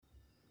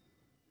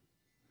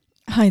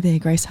Hi there,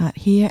 Grace Hart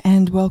here,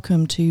 and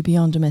welcome to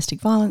Beyond Domestic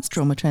Violence,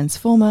 Trauma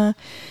Transformer.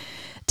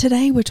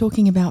 Today we're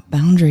talking about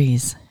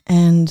boundaries,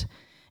 and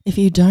if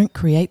you don't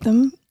create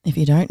them, if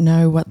you don't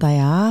know what they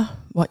are,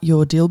 what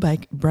your deal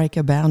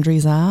breaker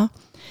boundaries are,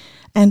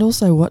 and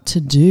also what to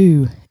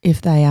do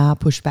if they are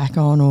pushed back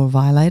on or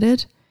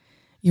violated,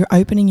 you're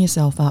opening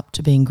yourself up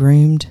to being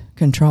groomed,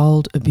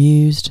 controlled,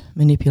 abused,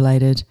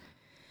 manipulated.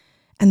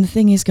 And the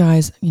thing is,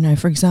 guys,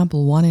 for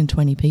example, 1 in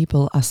 20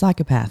 people are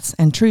psychopaths,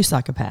 and true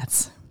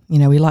psychopaths.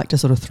 We like to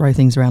sort of throw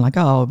things around like,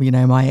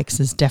 my ex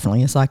is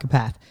definitely a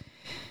psychopath.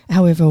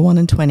 However, 1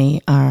 in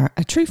 20 are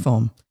a true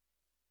form.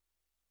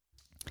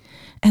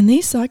 And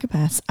these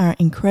psychopaths are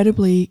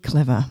incredibly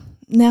clever.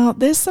 Now,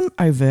 there's some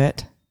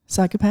overt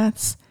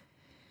psychopaths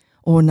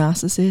or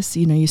narcissists,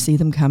 you see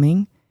them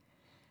coming.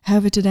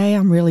 However, today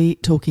I'm really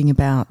talking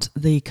about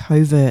the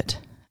covert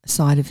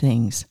side of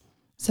things.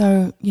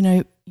 So,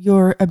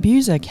 your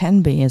abuser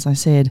can be, as I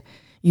said,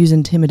 use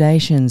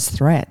intimidations,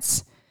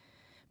 threats,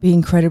 be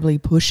incredibly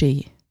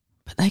pushy,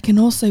 but they can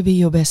also be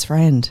your best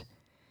friend.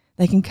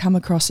 They can come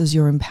across as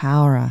your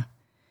empowerer,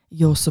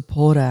 your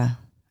supporter,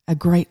 a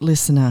great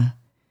listener.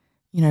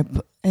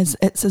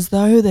 It's as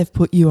though they've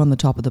put you on the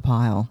top of the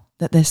pile,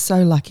 that they're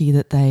so lucky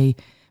that they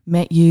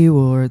met you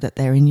or that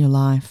they're in your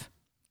life.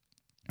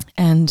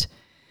 And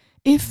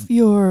if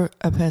you're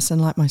a person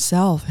like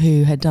myself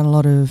who had done a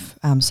lot of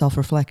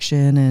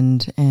self-reflection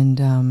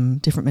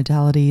and different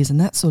modalities and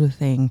that sort of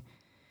thing,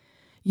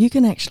 you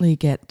can actually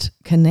get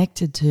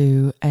connected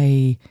to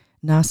a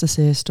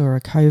narcissist or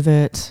a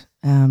covert,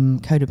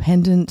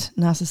 codependent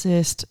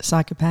narcissist,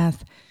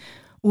 psychopath,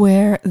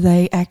 where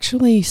they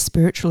actually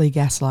spiritually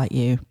gaslight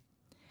you.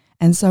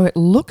 And so it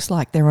looks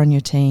like they're on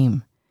your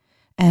team.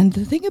 And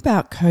the thing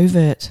about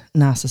covert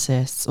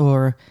narcissists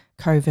or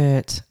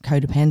covert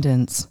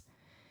codependents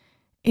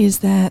is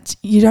that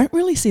you don't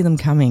really see them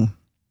coming.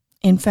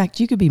 In fact,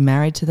 you could be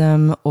married to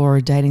them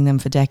or dating them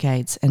for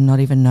decades and not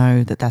even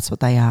know that that's what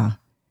they are,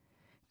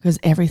 because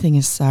everything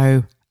is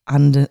so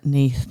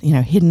underneath,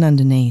 hidden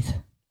underneath.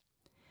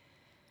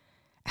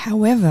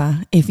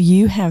 However, if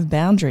you have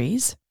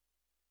boundaries,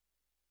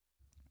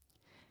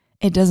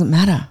 it doesn't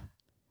matter.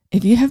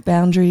 If you have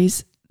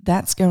boundaries,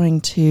 that's going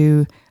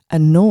to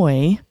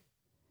annoy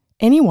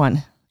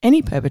anyone,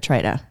 any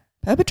perpetrator.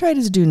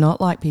 Perpetrators do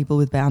not like people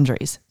with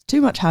boundaries. It's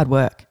too much hard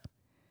work.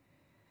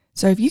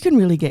 So if you can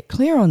really get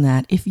clear on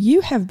that, if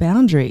you have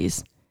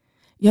boundaries,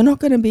 you're not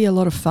going to be a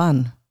lot of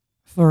fun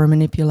for a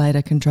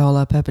manipulator,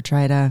 controller,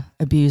 perpetrator,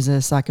 abuser,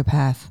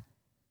 psychopath.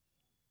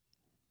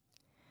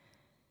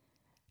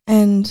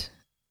 And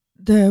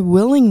the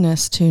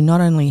willingness to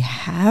not only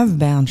have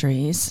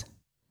boundaries,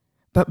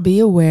 but be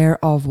aware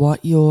of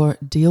what your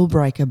deal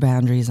breaker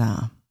boundaries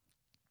are.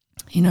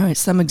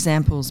 Some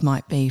examples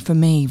might be, for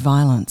me,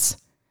 violence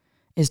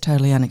is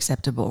totally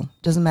unacceptable.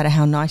 Doesn't matter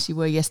how nice you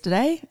were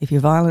yesterday. If you're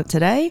violent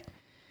today,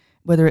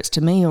 whether it's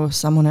to me or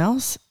someone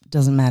else,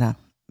 doesn't matter.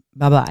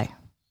 Bye-bye.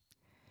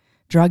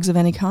 Drugs of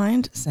any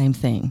kind, same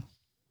thing.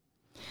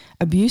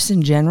 Abuse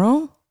in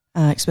general,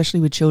 especially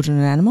with children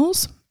and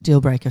animals,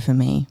 deal breaker for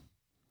me.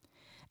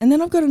 And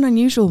then I've got an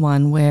unusual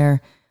one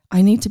where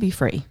I need to be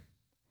free.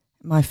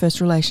 My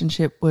first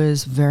relationship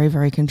was very,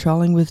 very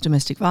controlling with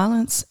domestic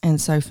violence.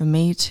 And so for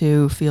me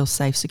to feel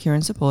safe, secure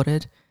and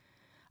supported,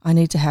 I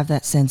need to have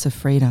that sense of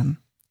freedom.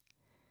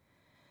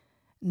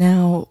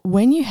 Now,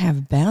 when you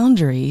have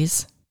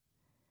boundaries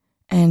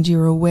and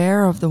you're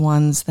aware of the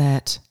ones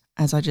that,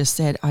 as I just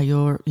said, are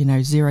your,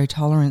 zero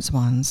tolerance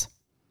ones,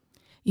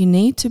 you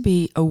need to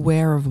be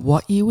aware of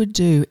what you would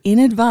do in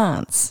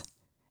advance.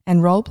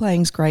 And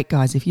role-playing is great,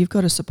 guys. If you've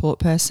got a support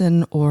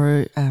person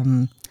or,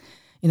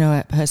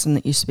 a person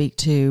that you speak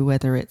to,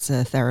 whether it's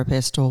a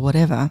therapist or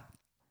whatever,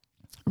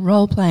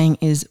 role-playing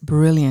is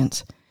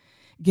brilliant.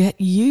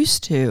 Get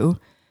used to,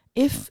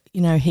 if,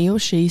 he or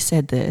she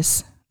said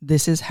this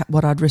is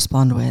what I'd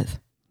respond with.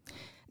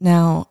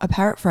 Now, a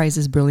paraphrase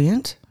is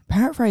brilliant.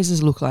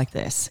 Paraphrases look like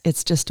this.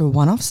 It's just a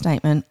one-off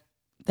statement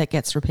that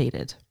gets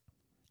repeated.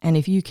 And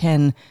if you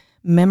can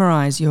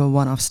memorize your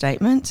one-off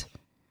statement,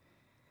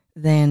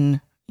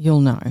 then you'll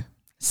know.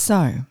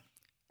 So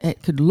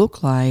it could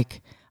look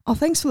like,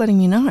 thanks for letting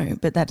me know,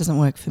 but that doesn't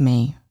work for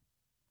me.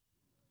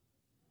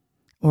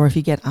 Or if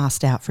you get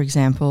asked out, for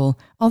example,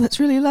 that's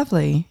really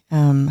lovely.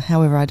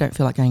 However, I don't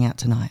feel like going out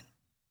tonight.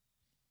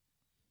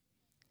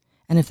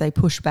 And if they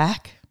push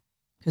back,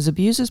 because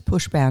abusers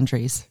push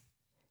boundaries.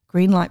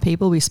 Green light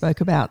people, we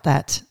spoke about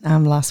that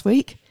last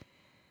week.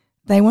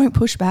 They won't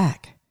push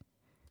back.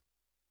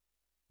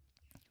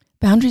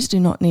 Boundaries do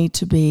not need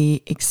to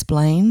be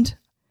explained.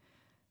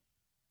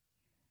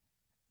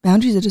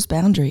 Boundaries are just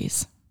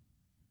boundaries.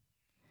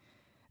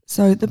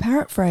 So the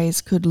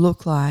paraphrase could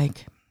look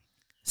like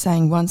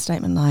saying one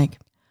statement like,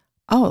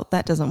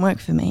 that doesn't work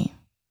for me.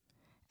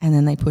 And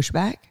then they push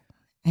back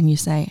and you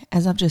say,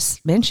 as I've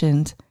just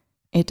mentioned,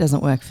 it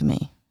doesn't work for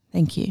me.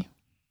 Thank you.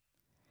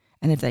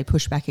 And if they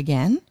push back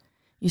again,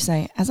 you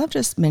say, as I've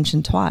just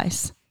mentioned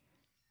twice,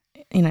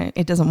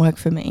 it doesn't work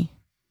for me.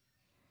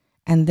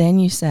 And then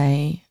you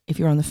say, if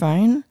you're on the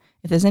phone,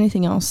 If there's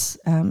anything else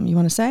you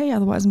want to say,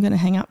 otherwise I'm going to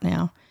hang up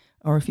now.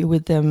 Or if you're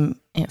with them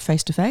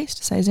face to face,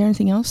 to say, is there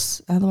anything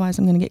else? Otherwise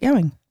I'm going to get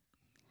going.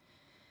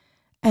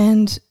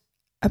 And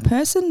a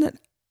person that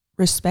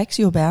respects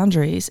your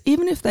boundaries,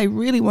 even if they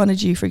really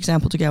wanted you, for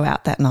example, to go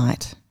out that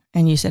night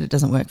and you said it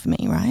doesn't work for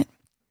me, right?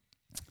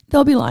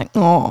 They'll be like,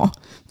 oh,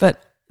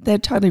 but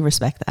they'd totally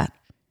respect that.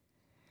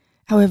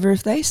 However,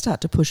 if they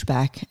start to push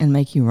back and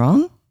make you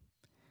wrong,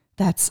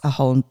 that's a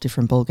whole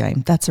different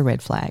ballgame. That's a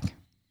red flag.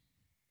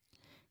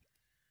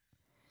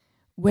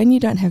 When you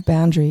don't have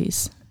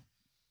boundaries,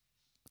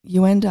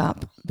 you end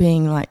up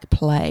being like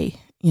play,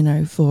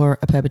 for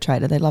a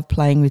perpetrator. They love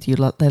playing with you.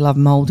 They love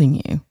molding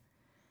you.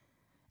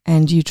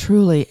 And you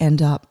truly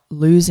end up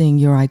losing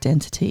your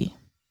identity.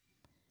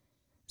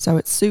 So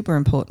it's super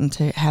important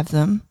to have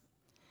them.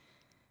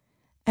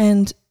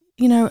 And,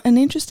 an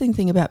interesting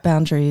thing about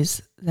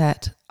boundaries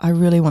that I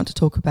really want to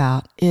talk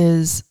about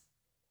is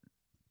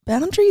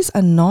boundaries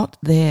are not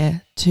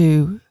there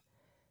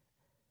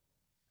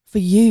for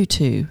you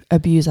to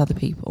abuse other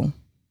people.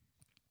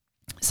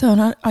 So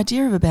an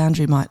idea of a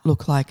boundary might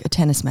look like a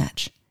tennis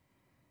match.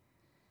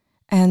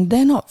 And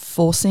they're not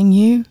forcing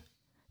you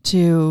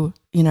to,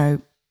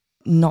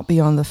 not be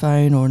on the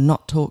phone or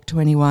not talk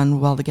to anyone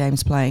while the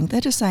game's playing.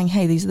 They're just saying,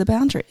 hey, these are the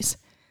boundaries.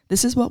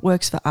 This is what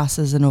works for us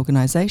as an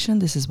organisation.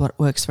 This is what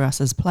works for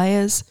us as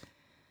players,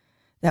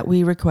 that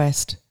we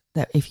request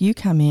that if you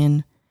come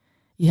in,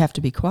 you have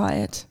to be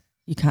quiet.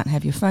 You can't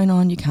have your phone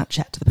on. You can't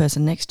chat to the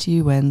person next to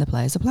you when the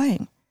players are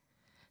playing.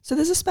 So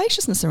there's a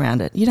spaciousness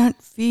around it. You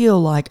don't feel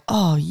like,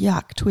 oh,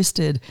 yuck,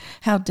 twisted.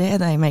 How dare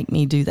they make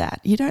me do that?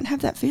 You don't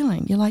have that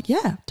feeling. You're like,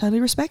 yeah, totally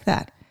respect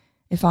that.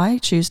 If I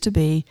choose to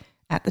be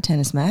at the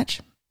tennis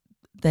match,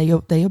 they're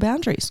your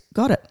boundaries.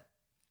 Got it.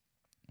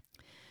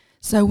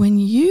 So when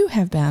you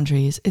have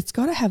boundaries, it's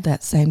got to have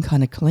that same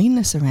kind of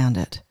cleanness around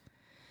it.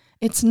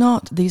 It's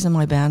not, these are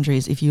my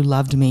boundaries. If you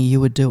loved me,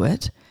 you would do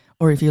it.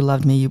 Or if you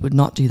loved me, you would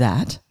not do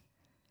that.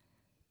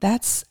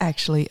 That's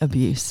actually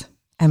abuse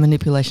and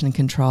manipulation and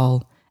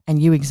control and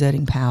you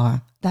exerting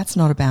power. That's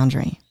not a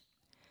boundary.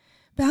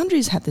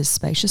 Boundaries have this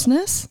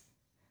spaciousness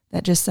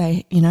that just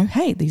say,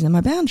 hey, these are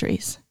my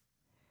boundaries.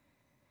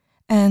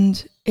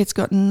 And it's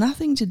got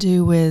nothing to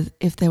do with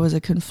if there was a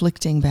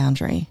conflicting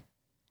boundary.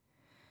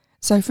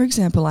 So, for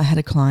example, I had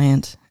a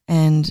client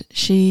and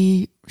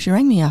she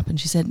rang me up and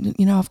she said,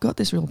 I've got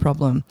this real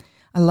problem.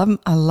 I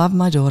love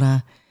my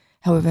daughter.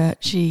 However,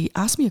 she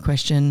asked me a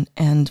question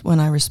and when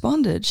I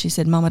responded, she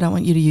said, Mum, I don't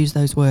want you to use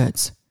those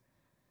words.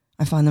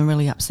 I find them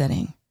really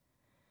upsetting.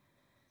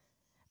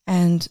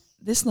 And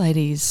this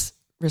lady's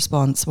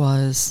response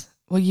was,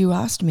 well, you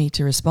asked me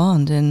to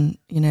respond and,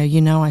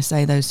 I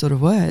say those sort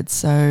of words.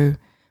 So,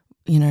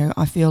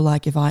 I feel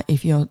like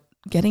if you're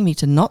getting me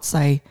to not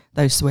say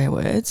those swear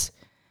words,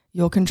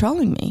 you're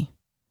controlling me.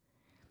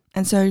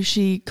 And so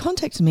she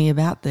contacted me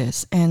about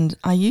this and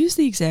I use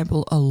the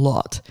example a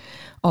lot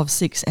of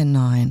 6 and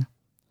 9.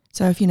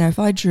 So if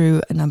I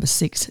drew a number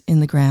 6 in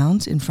the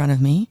ground in front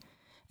of me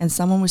and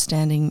someone was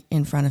standing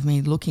in front of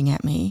me looking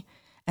at me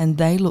and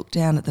they looked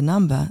down at the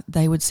number,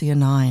 they would see a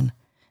 9.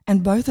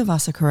 And both of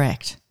us are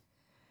correct.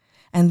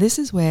 And this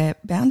is where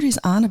boundaries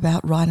aren't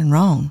about right and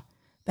wrong.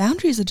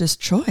 Boundaries are just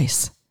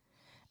choice.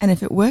 And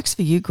if it works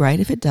for you,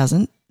 great. If it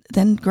doesn't,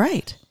 then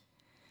great.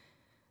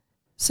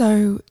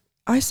 So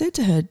I said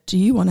to her, do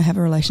you want to have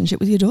a relationship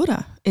with your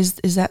daughter? Is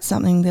that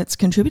something that's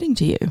contributing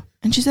to you?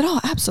 And she said,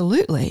 oh,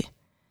 absolutely.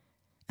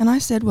 And I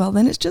said, well,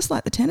 then it's just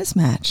like the tennis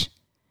match.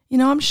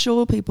 I'm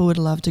sure people would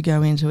love to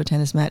go into a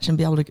tennis match and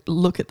be able to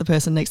look at the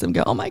person next to them and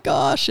go, oh my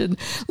gosh, and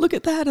look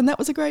at that, and that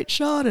was a great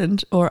shot,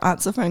 or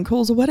answer phone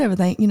calls or whatever.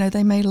 They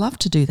may love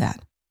to do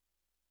that.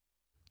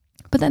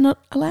 But they're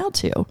not allowed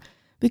to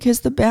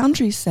because the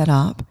boundary set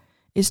up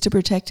is to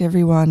protect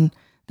everyone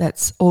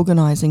that's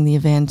organising the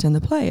event and the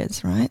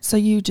players, right? So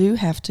you do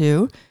have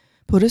to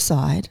put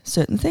aside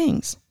certain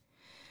things.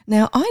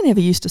 Now, I never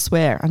used to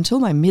swear until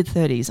my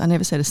mid-30s. I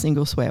never said a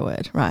single swear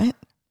word, right?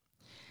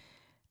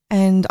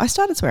 And I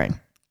started swearing.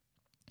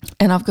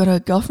 And I've got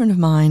a girlfriend of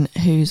mine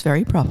who's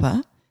very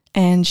proper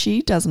and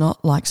she does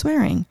not like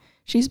swearing.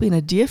 She's been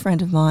a dear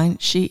friend of mine.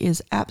 She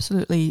is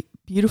absolutely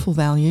beautiful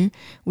value.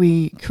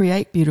 We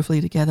create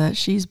beautifully together.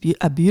 She's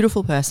a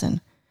beautiful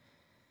person.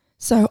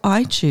 So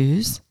I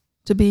choose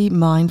to be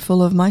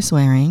mindful of my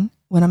swearing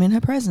when I'm in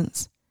her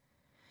presence.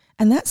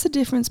 And that's the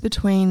difference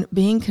between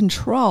being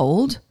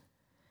controlled,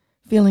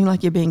 feeling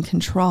like you're being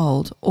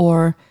controlled,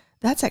 or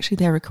that's actually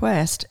their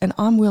request and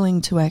I'm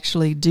willing to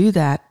actually do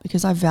that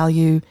because I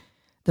value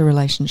the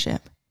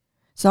relationship.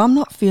 So I'm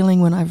not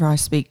feeling whenever I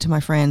speak to my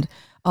friend,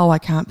 oh, I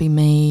can't be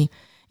me,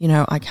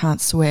 I can't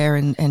swear,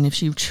 and if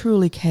she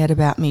truly cared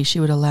about me,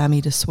 she would allow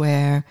me to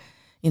swear,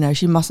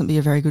 she mustn't be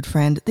a very good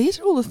friend. These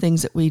are all the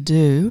things that we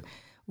do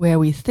where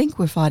we think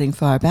we're fighting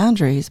for our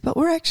boundaries, but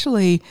we're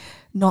actually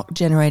not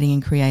generating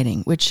and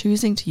creating. We're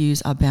choosing to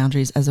use our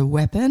boundaries as a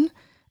weapon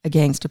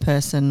against a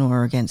person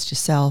or against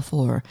yourself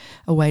or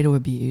a way to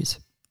abuse.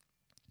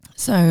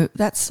 So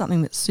that's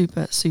something that's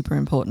super, super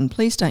important.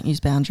 Please don't use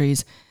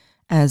boundaries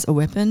as a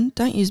weapon.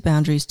 Don't use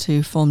boundaries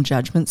to form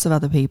judgments of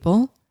other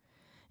people.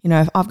 You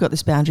know, if I've got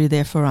this boundary,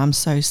 therefore I'm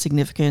so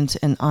significant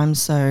and I'm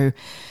so,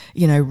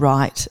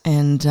 right.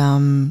 And,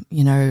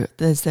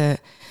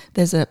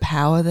 there's a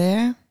power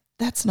there.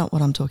 That's not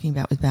what I'm talking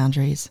about with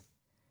boundaries.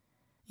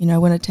 You know,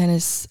 when a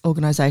tennis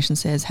organisation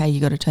says, hey, you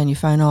got to turn your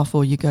phone off,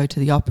 or you go to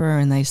the opera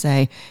and they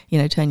say,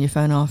 turn your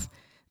phone off,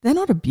 they're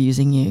not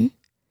abusing you.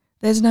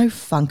 There's no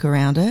funk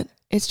around it.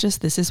 It's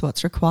just this is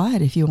what's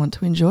required if you want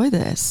to enjoy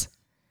this.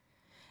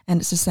 And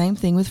it's the same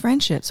thing with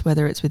friendships,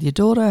 whether it's with your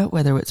daughter,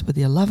 whether it's with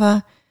your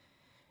lover.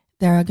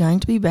 There are going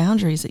to be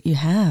boundaries that you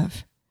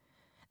have.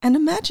 And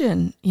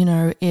imagine,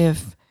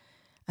 if,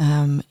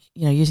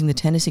 using the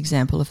tennis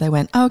example, if they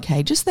went,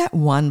 okay, just that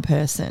one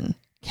person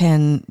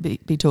can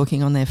be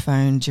talking on their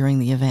phone during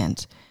the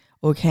event,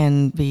 or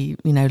can be,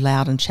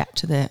 loud and chat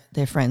to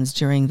their friends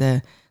during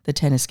the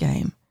tennis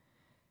game.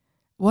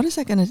 What is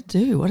that going to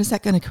do? What is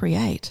that going to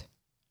create?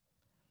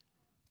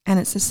 And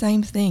it's the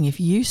same thing. If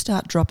you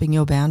start dropping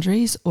your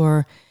boundaries,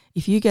 or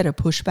if you get a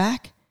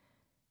pushback,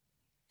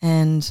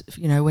 and,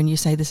 when you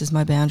say this is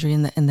my boundary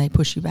and they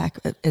push you back,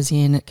 as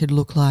in it could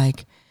look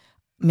like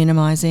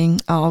minimizing,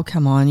 oh,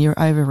 come on, you're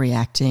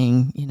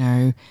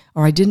overreacting,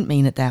 or I didn't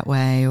mean it that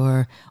way,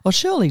 or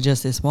surely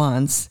just this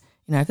once.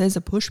 If there's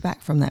a pushback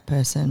from that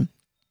person,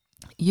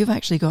 you've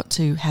actually got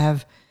to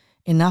have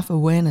enough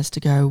awareness to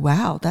go,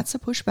 wow, that's a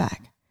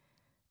pushback.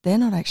 They're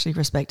not actually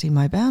respecting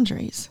my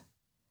boundaries.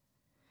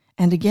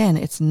 And again,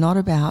 it's not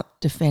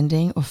about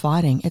defending or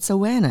fighting. It's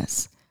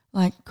awareness.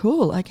 Like,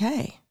 cool,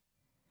 okay.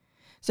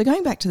 So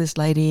going back to this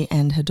lady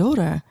and her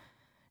daughter,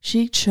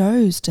 she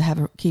chose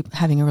to keep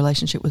having a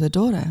relationship with her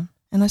daughter.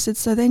 And I said,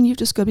 so then you've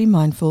just got to be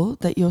mindful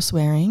that your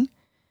swearing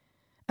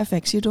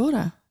affects your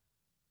daughter.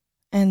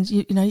 And,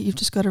 you've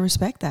just got to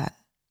respect that.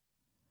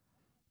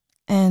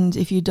 And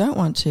if you don't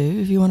want to,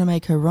 if you want to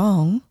make her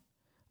wrong,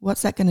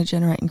 what's that going to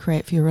generate and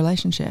create for your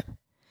relationship?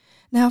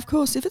 Now, of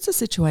course, if it's a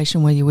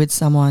situation where you're with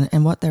someone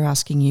and what they're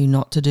asking you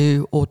not to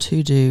do or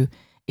to do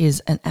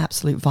is an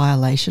absolute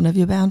violation of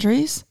your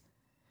boundaries,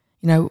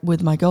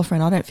 with my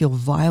girlfriend, I don't feel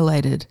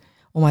violated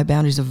or my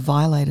boundaries are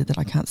violated that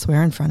I can't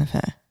swear in front of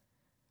her.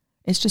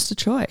 It's just a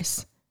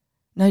choice.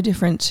 No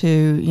different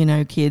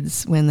to,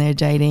 kids when they're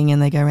dating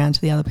and they go around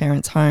to the other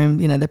parent's home,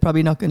 they're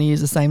probably not going to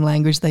use the same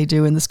language they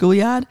do in the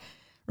schoolyard,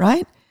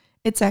 right?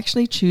 It's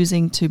actually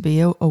choosing to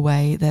be a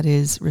way that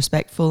is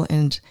respectful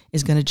and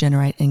is going to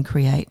generate and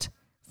create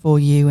for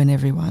you and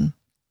everyone.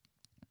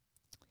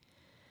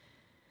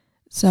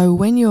 So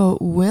when you're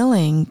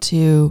willing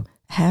to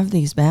have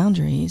these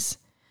boundaries,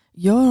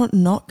 you're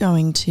not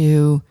going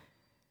to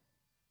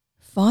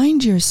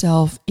find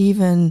yourself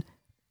even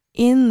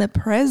in the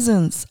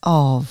presence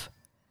of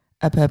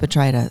a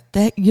perpetrator.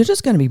 You're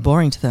just going to be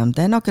boring to them.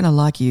 They're not going to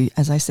like you,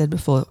 as I said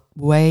before,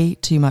 way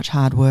too much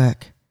hard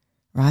work,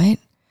 right?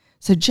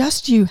 So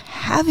just you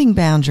having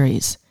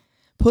boundaries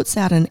puts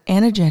out an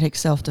energetic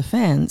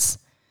self-defense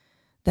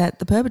that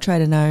the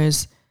perpetrator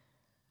knows,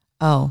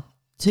 oh,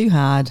 too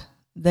hard.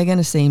 They're going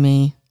to see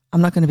me. I'm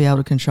not going to be able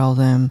to control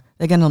them.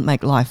 They're going to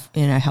make life,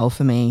 hell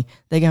for me.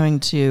 They're going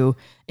to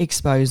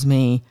expose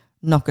me.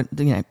 Not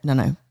going,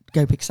 no,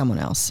 go pick someone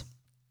else.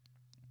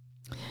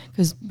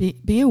 Because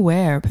be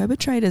aware,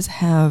 perpetrators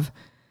have,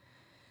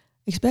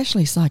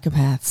 especially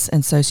psychopaths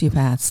and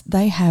sociopaths,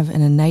 they have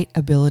an innate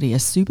ability, a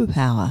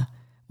superpower,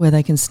 where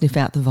they can sniff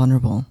out the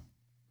vulnerable.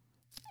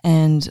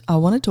 And I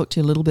want to talk to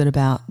you a little bit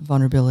about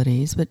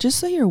vulnerabilities, but just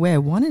so you're aware,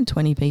 1 in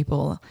 20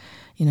 people,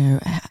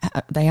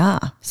 they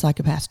are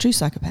psychopaths, true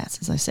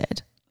psychopaths, as I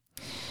said.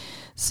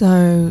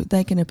 So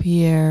they can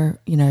appear,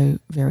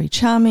 very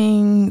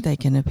charming. They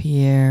can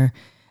appear,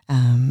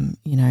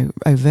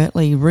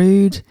 overtly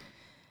rude.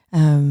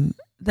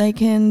 They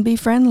can be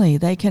friendly.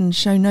 They can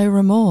show no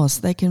remorse.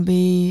 They can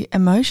be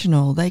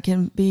emotional. They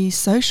can be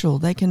social.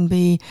 They can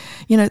be,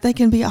 they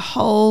can be a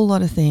whole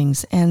lot of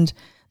things. And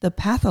the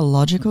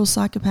pathological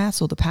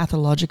psychopaths or the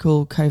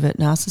pathological covert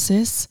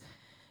narcissists,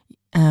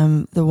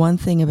 the one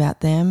thing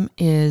about them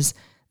is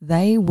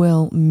they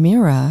will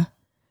mirror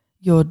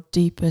your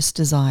deepest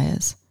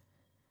desires.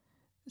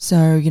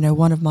 So,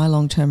 one of my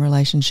long-term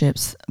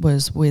relationships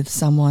was with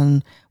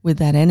someone with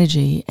that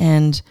energy,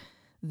 and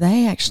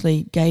they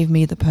actually gave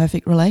me the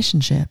perfect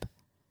relationship.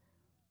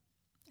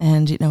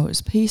 And, it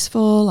was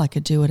peaceful. I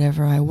could do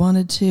whatever I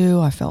wanted to.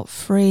 I felt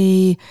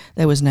free.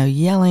 There was no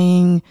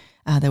yelling.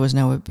 There was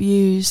no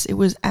abuse. It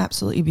was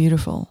absolutely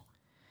beautiful.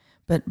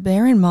 But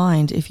bear in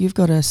mind, if you've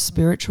got a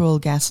spiritual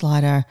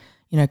gaslighter,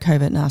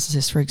 covert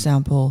narcissist, for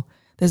example,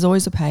 there's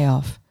always a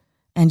payoff.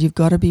 And you've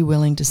got to be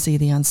willing to see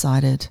the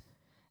unsighted.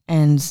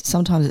 And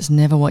sometimes it's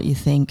never what you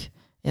think.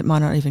 It might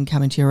not even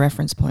come into your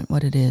reference point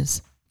what it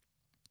is.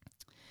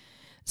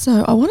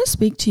 So I want to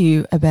speak to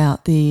you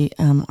about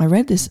I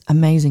read this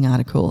amazing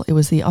article. It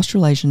was the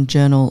Australasian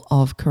Journal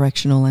of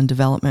Correctional and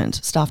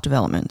Staff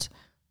Development.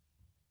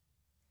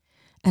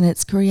 And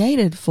it's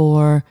created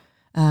for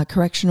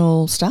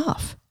correctional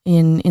staff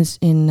in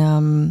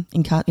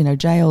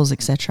jails,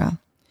 etc.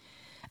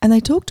 And they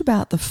talked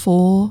about the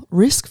 4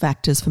 risk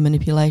factors for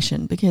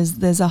manipulation, because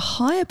there's a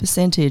higher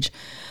percentage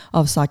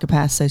of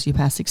psychopaths,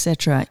 sociopaths,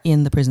 etc.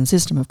 in the prison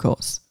system, of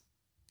course.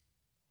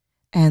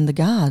 And the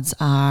guards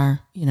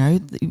are,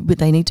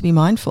 they need to be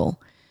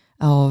mindful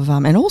of,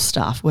 and all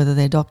staff, whether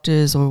they're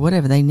doctors or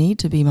whatever, they need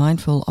to be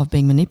mindful of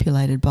being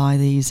manipulated by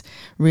these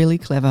really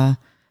clever,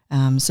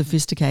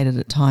 sophisticated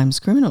at times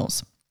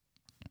criminals.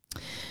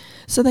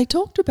 So they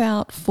talked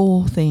about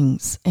 4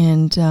 things,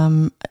 and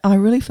I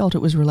really felt it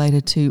was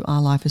related to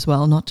our life as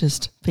well, not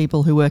just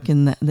people who work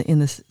in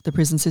the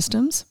prison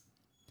systems.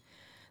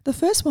 The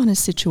first one is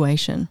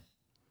situation.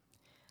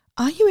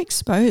 Are you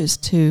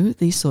exposed to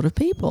these sort of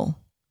people?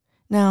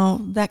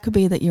 Now, that could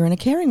be that you're in a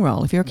caring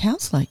role. If you're a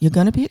counsellor, you're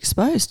going to be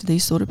exposed to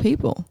these sort of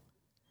people.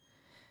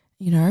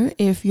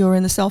 If you're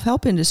in the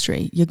self-help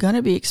industry, you're going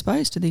to be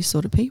exposed to these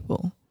sort of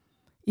people.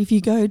 If you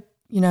go,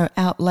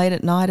 out late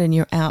at night and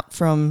you're out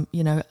from,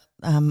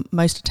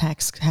 most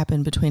attacks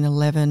happen between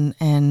 11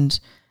 and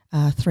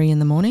 3 in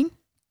the morning.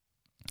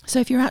 So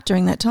if you're out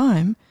during that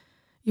time,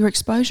 your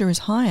exposure is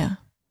higher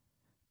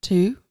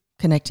to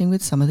connecting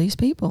with some of these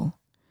people.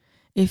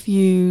 If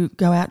you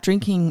go out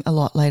drinking a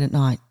lot late at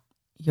night,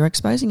 you're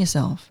exposing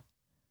yourself.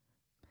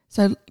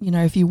 So,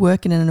 if you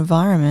work in an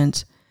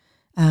environment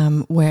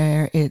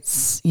where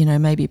it's,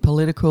 maybe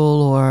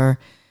political or,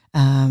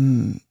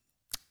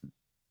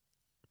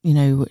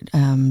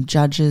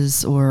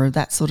 judges or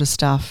that sort of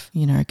stuff,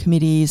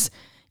 committees,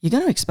 you're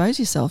going to expose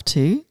yourself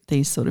to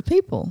these sort of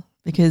people,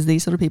 because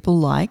these sort of people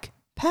like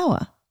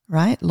power,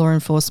 right? Law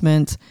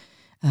enforcement,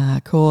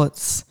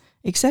 courts,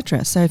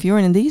 etc. So if you're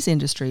in these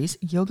industries,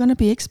 you're going to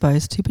be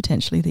exposed to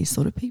potentially these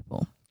sort of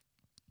people.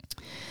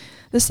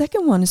 The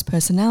second one is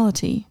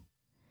personality.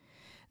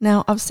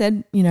 Now, I've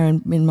said,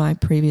 in my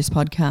previous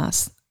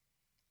podcasts,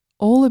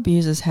 all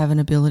abusers have an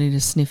ability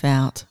to sniff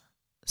out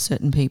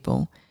certain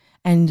people,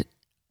 and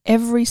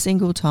every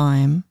single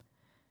time,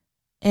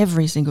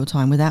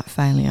 without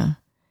failure,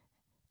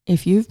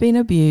 if you've been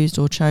abused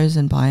or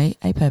chosen by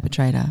a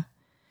perpetrator,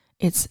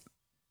 it's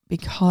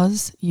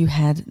because you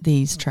had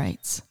these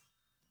traits,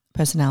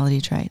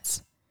 personality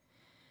traits.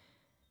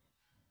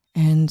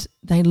 And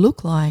they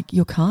look like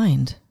you're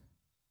kind,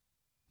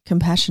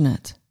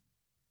 compassionate,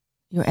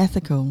 you're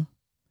ethical,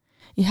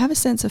 you have a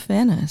sense of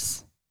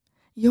fairness,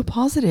 you're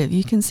positive,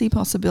 you can see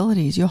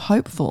possibilities, you're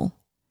hopeful,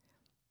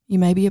 you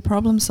may be a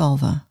problem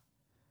solver,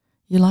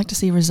 you like to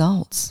see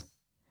results,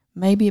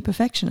 maybe a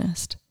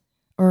perfectionist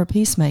or a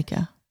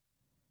peacemaker,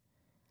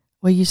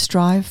 where you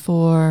strive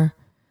for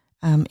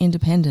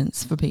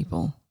independence for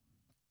people.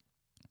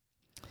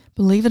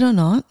 Believe it or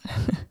not,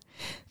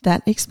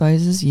 that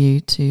exposes you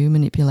to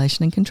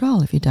manipulation and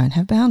control if you don't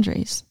have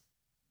boundaries.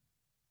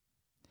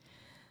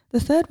 The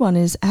third one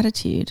is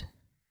attitude.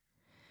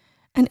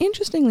 And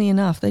interestingly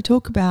enough, they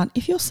talk about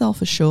if you're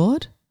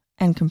self-assured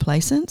and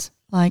complacent,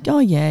 like, oh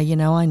yeah,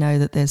 I know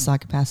that there's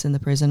psychopaths in the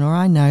prison, or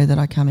I know that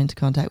I come into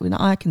contact with,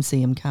 I can see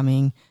them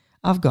coming,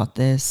 I've got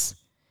this.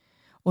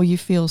 Or you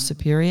feel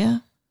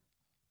superior,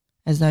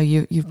 as though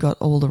you've got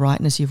all the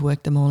rightness, you've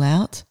worked them all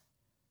out.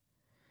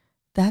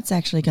 That's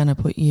actually going to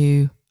put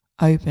you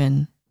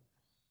open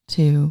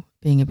to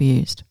being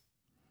abused.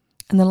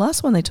 And the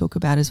last one they talk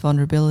about is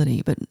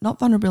vulnerability, but not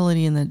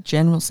vulnerability in the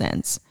general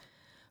sense.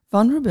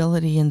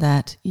 Vulnerability in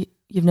that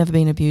you've never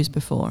been abused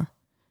before.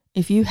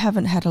 If you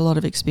haven't had a lot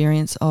of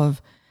experience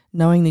of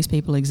knowing these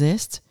people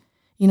exist,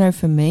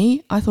 for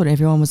me, I thought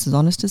everyone was as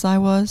honest as I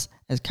was,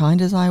 as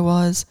kind as I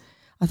was.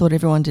 I thought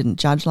everyone didn't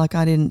judge like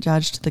I didn't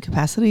judge to the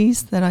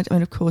capacities that I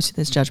mean, of course,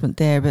 there's judgment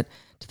there, but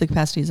to the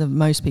capacities of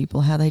most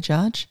people, how they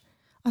judge.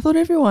 I thought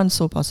everyone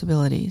saw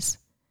possibilities.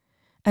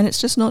 And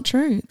it's just not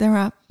true. There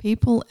are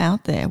people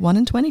out there, 1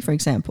 in 20, for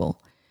example,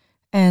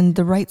 and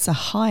the rates are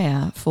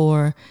higher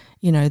for,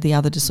 the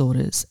other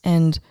disorders.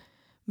 And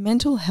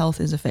mental health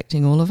is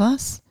affecting all of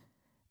us.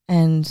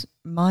 And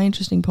my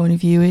interesting point of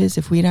view is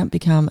if we don't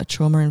become a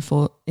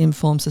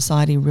trauma-informed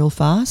society real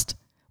fast,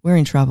 we're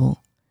in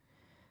trouble.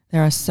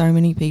 There are so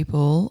many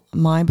people,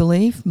 my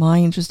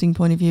interesting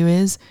point of view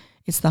is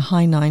it's the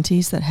high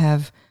 90s that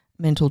have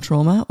mental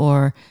trauma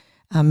or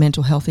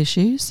mental health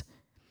issues.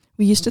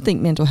 We used to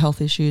think mental health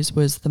issues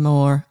was the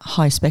more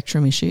high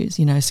spectrum issues,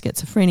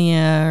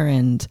 schizophrenia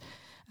and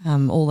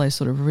all those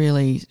sort of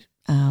really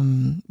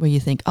where you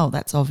think, oh,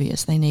 that's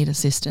obvious, they need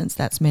assistance,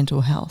 that's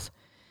mental health.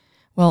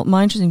 Well,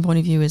 my interesting point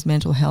of view is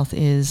mental health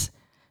is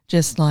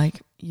just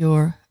like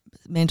your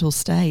mental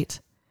state.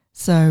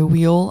 So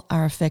we all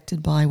are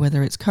affected by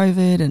whether it's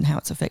COVID and how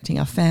it's affecting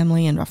our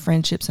family and our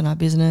friendships and our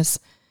business,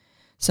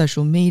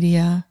 social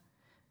media,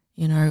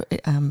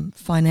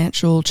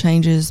 financial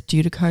changes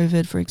due to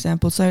COVID, for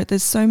example. So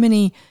there's so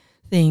many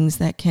things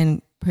that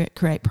can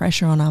create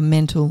pressure on our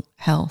mental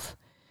health.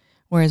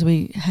 Whereas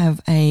we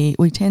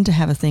tend to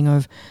have a thing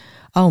of,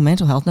 oh,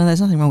 mental health, no,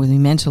 there's nothing wrong with me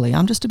mentally.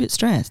 I'm just a bit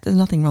stressed. There's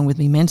nothing wrong with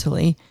me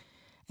mentally.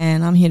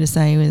 And I'm here to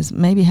say is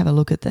maybe have a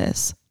look at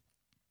this.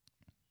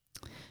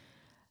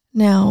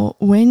 Now,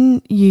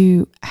 when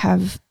you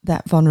have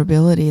that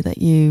vulnerability that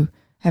you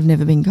have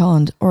never been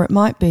conned, or it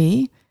might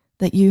be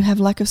that you have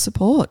lack of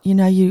support. You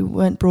know, you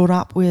weren't brought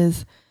up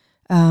with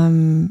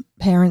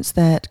parents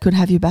that could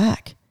have your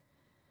back.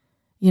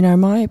 You know,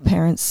 my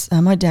parents,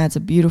 my dad's a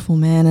beautiful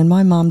man, and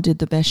my mum did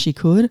the best she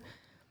could.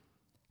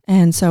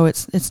 And so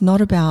it's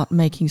not about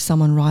making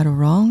someone right or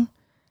wrong,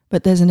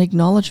 but there's an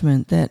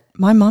acknowledgement that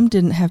my mum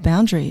didn't have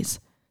boundaries,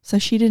 so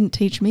she didn't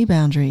teach me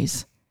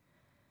boundaries.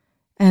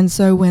 And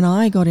so when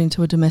I got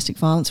into a domestic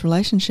violence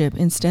relationship,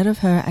 instead of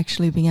her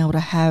actually being able to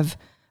have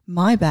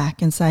my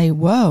back and say,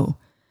 whoa,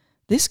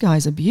 this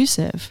guy's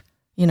abusive,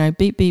 you know,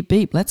 beep, beep,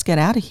 beep, let's get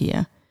out of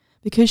here.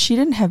 Because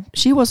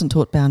she wasn't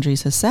taught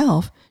boundaries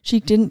herself. She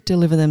didn't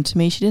deliver them to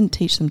me. She didn't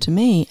teach them to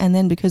me. And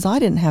then because I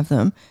didn't have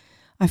them,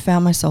 I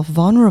found myself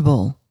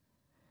vulnerable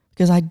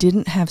because I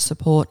didn't have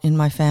support in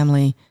my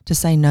family to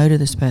say no to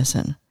this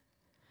person.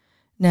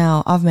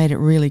 Now, I've made it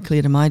really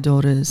clear to my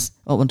daughters,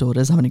 I've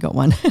only got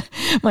one,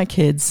 my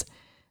kids,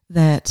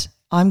 that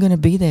I'm going to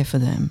be there for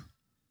them.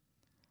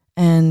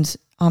 And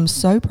I'm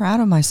so proud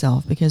of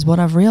myself because what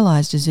I've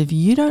realized is if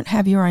you don't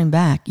have your own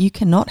back, you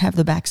cannot have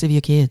the backs of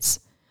your kids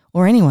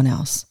or anyone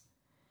else.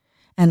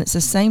 And it's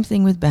the same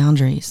thing with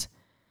boundaries.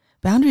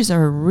 Boundaries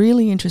are a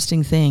really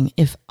interesting thing.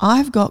 If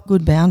I've got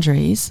good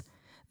boundaries,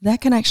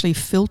 that can actually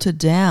filter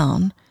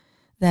down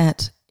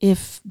that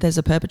if there's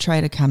a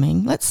perpetrator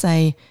coming, let's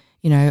say,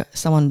 you know,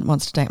 someone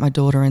wants to date my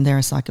daughter and they're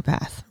a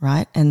psychopath,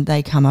 right? And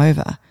they come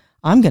over,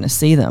 I'm going to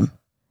see them.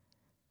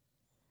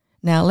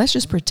 Now, let's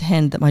just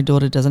pretend that my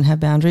daughter doesn't have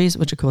boundaries,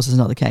 which of course is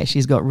not the case.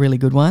 She's got really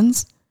good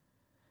ones.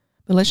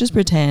 But let's just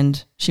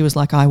pretend she was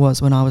like I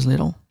was when I was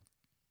little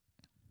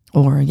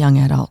or a young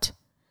adult.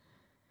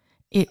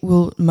 It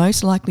will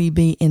most likely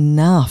be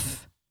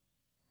enough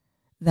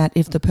that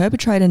if the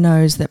perpetrator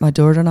knows that my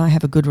daughter and I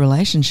have a good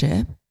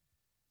relationship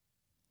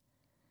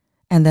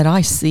and that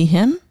I see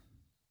him,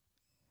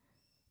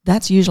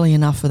 that's usually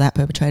enough for that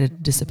perpetrator to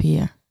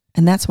disappear.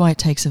 And that's why it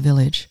takes a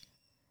village.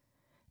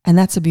 And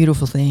that's a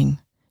beautiful thing.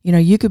 You know,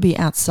 you could be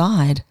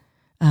outside,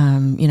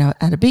 you know,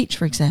 at a beach,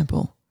 for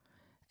example,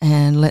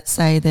 and let's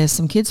say there's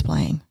some kids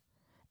playing,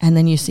 and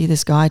then you see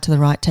this guy to the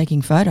right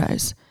taking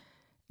photos.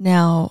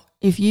 Now,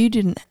 if you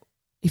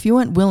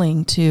weren't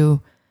willing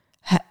to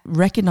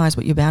recognize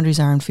what your boundaries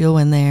are and feel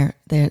when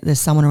there's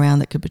someone around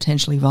that could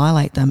potentially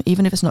violate them,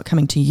 even if it's not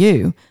coming to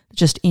you,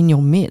 just in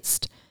your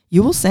midst,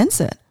 you will sense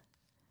it.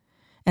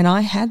 And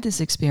I had this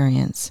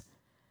experience,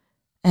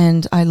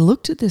 and I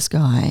looked at this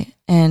guy,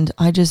 and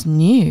I just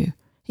knew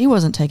he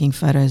wasn't taking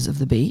photos of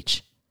the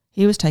beach.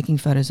 He was taking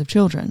photos of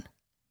children.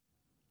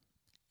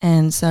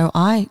 And so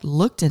I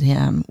looked at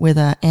him with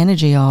an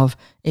energy of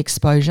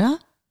exposure.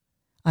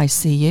 I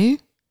see you.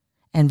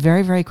 And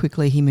very, very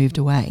quickly he moved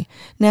away.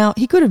 Now,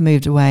 he could have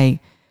moved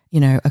away, you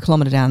know, a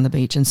kilometre down the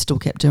beach and still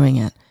kept doing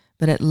it.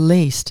 But at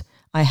least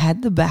I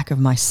had the back of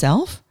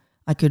myself.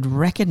 I could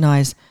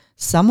recognize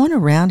someone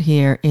around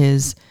here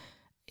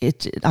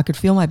I could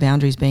feel my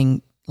boundaries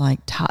being like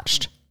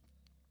touched.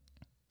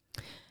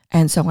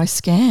 And so I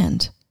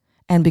scanned.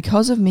 And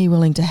because of me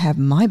willing to have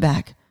my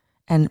back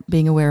and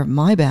being aware of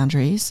my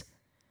boundaries,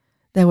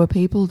 there were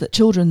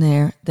children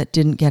there that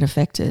didn't get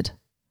affected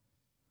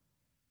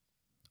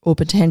or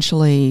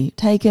potentially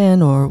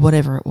taken or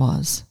whatever it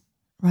was,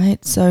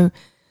 right? So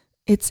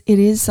it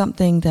is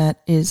something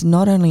that is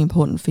not only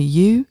important for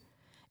you,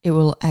 it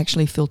will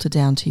actually filter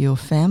down to your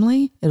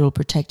family, it will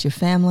protect your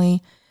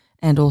family,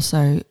 and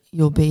also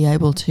you'll be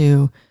able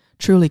to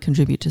truly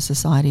contribute to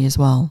society as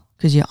well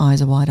because your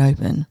eyes are wide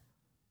open.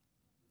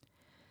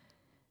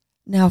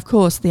 Now, of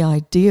course, the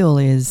ideal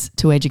is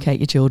to educate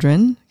your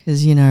children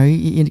because, you know,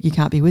 you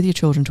can't be with your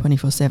children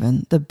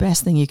 24/7. The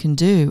best thing you can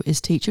do is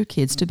teach your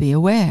kids to be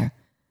aware.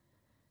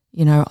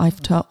 You know,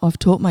 I've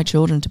taught my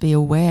children to be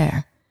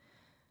aware,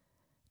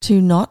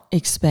 to not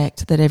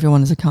expect that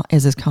everyone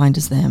is as kind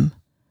as them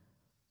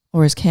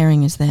or as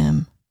caring as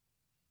them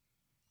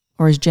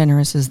or as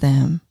generous as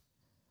them.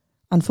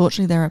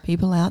 Unfortunately, there are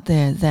people out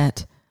there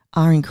that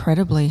are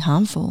incredibly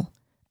harmful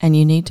and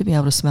you need to be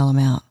able to smell them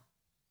out.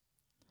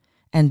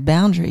 And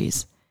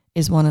boundaries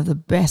is one of the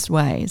best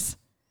ways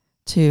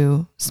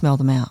to smell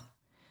them out.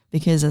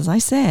 Because as I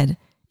said,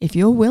 if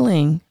you're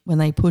willing, when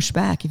they push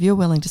back, if you're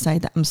willing to say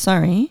that, I'm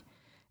sorry,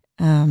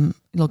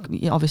 look,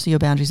 obviously your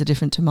boundaries are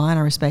different to mine,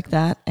 I respect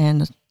that,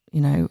 and,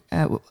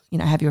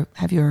 have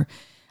your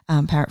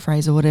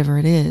paraphrase or whatever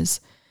it is,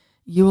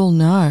 you will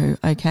know,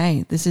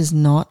 okay, this is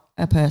not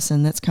a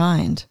person that's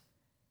kind.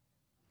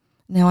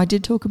 Now, I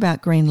did talk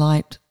about green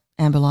light,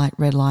 amber light,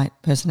 red light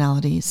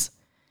personalities.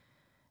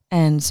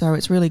 And so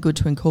it's really good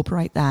to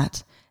incorporate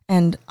that.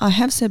 And I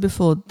have said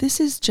before, this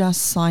is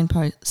just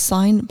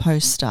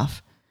signpost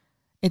stuff.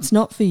 It's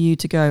not for you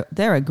to go,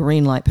 they're a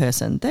green light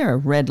person, they're a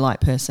red light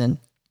person.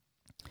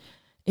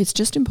 It's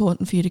just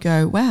important for you to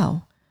go,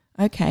 wow,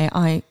 okay,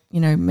 I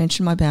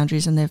mentioned my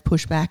boundaries and they've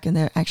pushed back and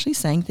they're actually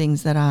saying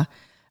things that are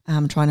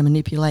trying to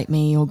manipulate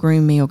me or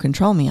groom me or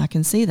control me. I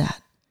can see that.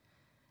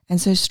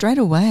 And so straight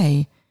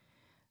away,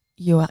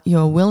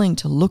 you're willing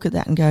to look at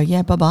that and go,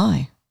 yeah,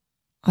 bye-bye.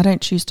 I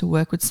don't choose to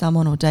work with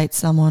someone or date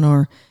someone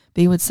or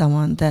be with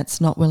someone that's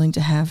not willing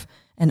to have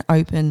an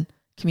open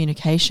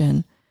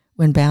communication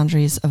when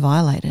boundaries are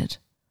violated.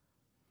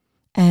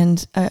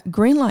 And a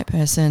green light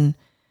person,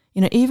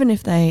 even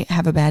if they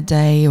have a bad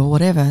day or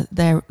whatever,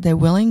 they're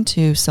willing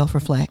to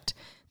self-reflect.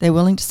 They're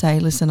willing to say,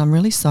 listen, I'm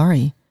really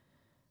sorry.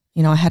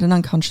 I had an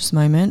unconscious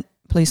moment.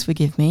 Please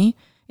forgive me.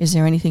 Is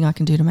there anything I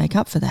can do to make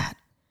up for that?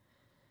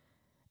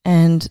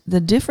 And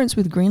the difference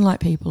with green light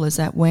people is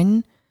that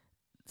when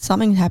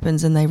something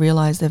happens and they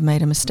realize they've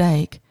made a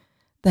mistake,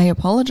 they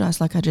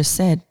apologize like I just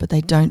said, but they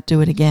don't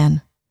do it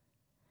again.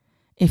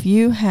 If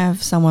you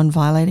have someone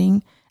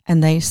violating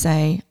and they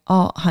say,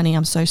 oh, honey,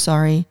 I'm so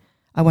sorry,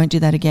 I won't do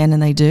that again,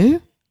 and they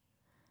do,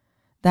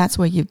 that's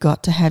where you've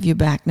got to have your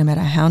back, no matter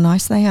how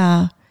nice they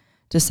are,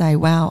 to say,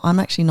 wow, I'm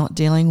actually not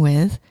dealing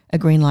with a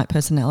green light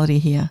personality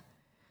here.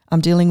 I'm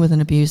dealing with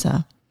an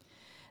abuser.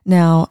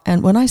 Now,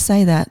 and when I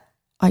say that,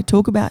 I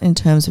talk about in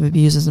terms of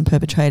abusers and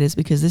perpetrators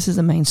because this is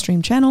a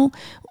mainstream channel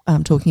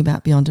talking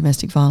about beyond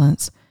domestic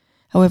violence.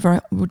 However,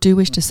 I do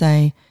wish to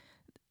say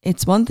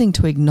it's one thing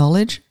to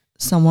acknowledge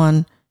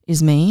someone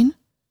is mean.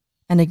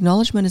 An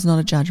acknowledgement is not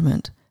a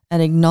judgment.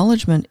 An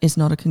acknowledgement is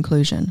not a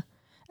conclusion.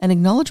 An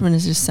acknowledgement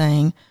is just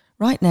saying,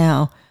 right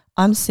now,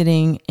 I'm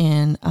sitting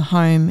in a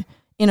home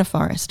in a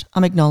forest.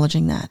 I'm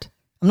acknowledging that.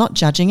 I'm not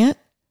judging it.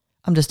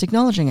 I'm just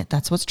acknowledging it.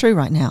 That's what's true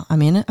right now.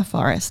 I'm in a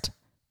forest.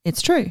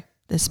 It's true.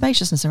 There's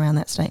spaciousness around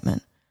that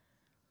statement.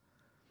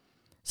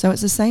 So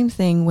it's the same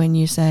thing when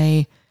you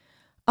say,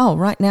 oh,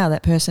 right now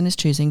that person is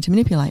choosing to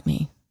manipulate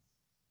me.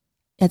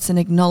 It's an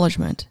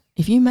acknowledgement.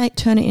 If you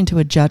turn it into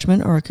a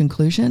judgment or a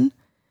conclusion,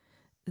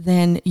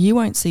 then you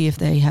won't see if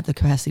they have the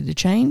capacity to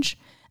change,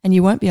 and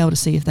you won't be able to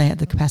see if they have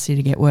the capacity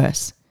to get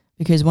worse.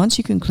 Because once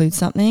you conclude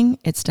something,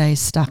 it stays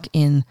stuck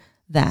in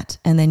that,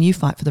 and then you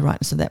fight for the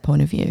rightness of that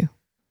point of view,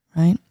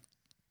 right?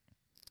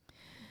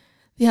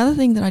 The other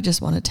thing that I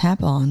just want to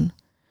tap on,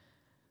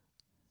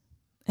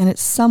 and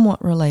it's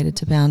somewhat related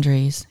to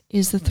boundaries,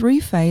 is the 3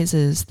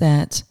 phases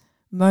that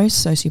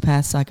most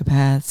sociopaths,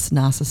 psychopaths,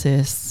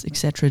 narcissists,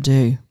 etc.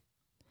 do.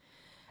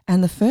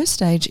 And the first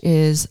stage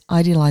is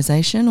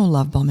idealization or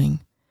love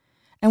bombing.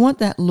 And what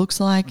that looks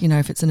like,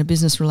 if it's in a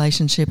business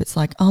relationship, it's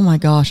like, oh my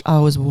gosh, I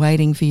was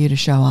waiting for you to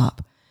show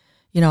up.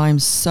 I'm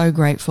so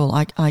grateful.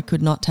 I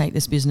could not take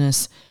this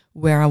business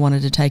where I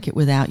wanted to take it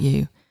without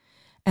you.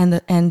 And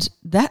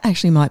that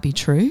actually might be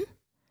true.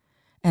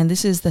 And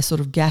this is the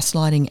sort of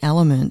gaslighting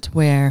element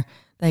where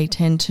they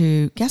tend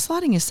to,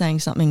 gaslighting is saying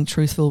something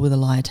truthful with a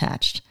lie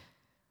attached,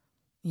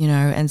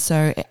 and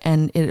so,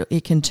 and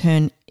it can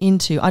turn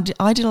into,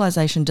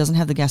 idealization doesn't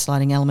have the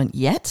gaslighting element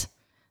yet.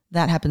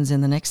 That happens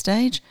in the next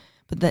stage,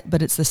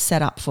 but it's the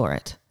setup for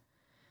it.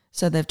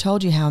 So they've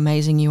told you how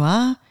amazing you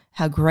are,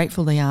 how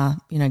grateful they are,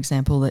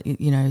 example that,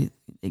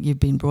 you've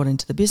been brought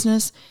into the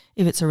business.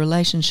 If it's a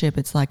relationship,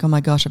 it's like, oh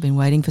my gosh, I've been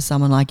waiting for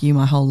someone like you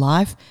my whole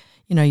life.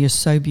 You're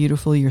so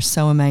beautiful. You're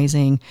so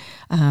amazing.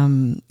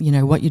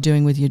 What you're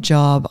doing with your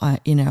job,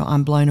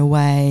 I'm blown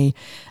away.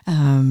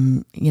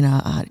 How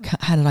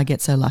did I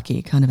get so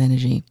lucky kind of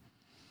energy?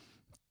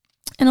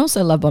 And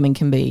also love bombing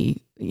can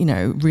be,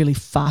 really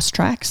fast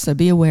tracks. So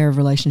be aware of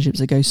relationships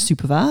that go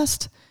super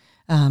fast.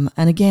 And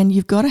again,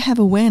 you've got to have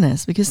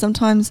awareness because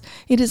sometimes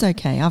it is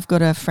okay. I've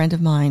got a friend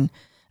of mine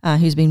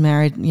who's been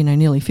married,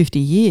 nearly 50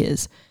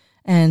 years,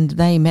 and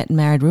they met and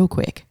married real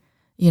quick.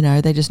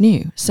 They just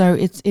knew. So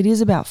it is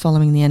about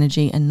following the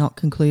energy and not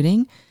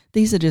concluding.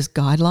 These are just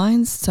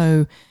guidelines,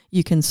 so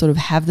you can sort of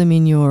have them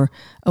in your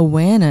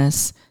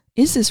awareness.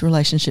 Is this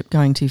relationship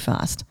going too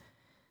fast?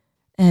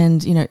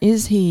 And,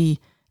 is he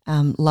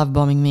love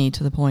bombing me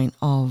to the point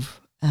of,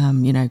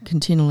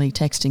 continually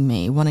texting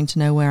me, wanting to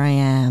know where I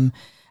am,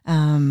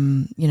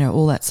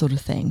 all that sort of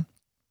thing.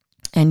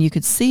 And you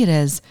could see it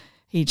as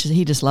he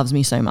just loves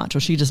me so much, or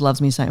she just loves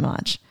me so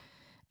much.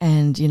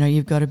 And,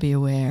 you've got to be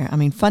aware. I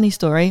mean, funny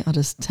story, I'll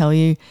just tell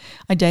you,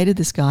 I dated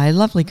this guy, a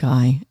lovely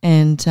guy,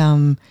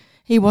 and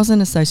he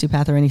wasn't a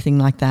sociopath or anything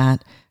like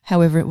that.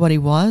 However, what he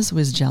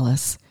was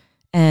jealous.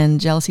 And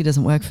jealousy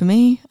doesn't work for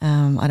me.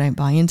 I don't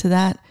buy into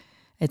that.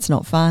 It's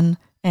not fun.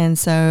 And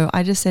so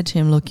I just said to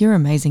him, look, you're an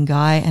amazing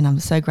guy, and I'm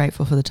so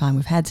grateful for the time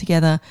we've had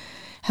together.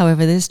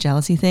 However, this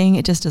jealousy thing,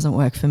 it just doesn't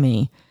work for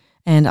me.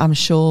 And I'm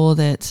sure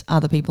that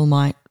other people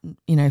might,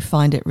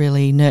 find it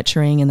really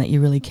nurturing and that you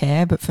really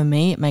care. But for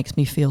me, it makes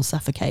me feel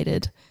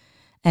suffocated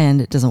and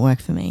it doesn't work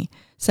for me.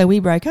 So we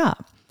broke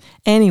up.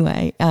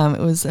 Anyway, it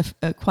was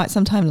quite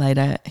some time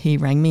later, he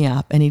rang me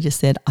up and he just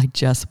said, I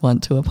just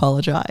want to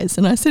apologize.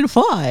 And I said,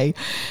 why?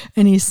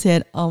 And he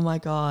said, oh my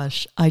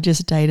gosh, I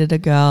just dated a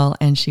girl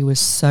and she was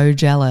so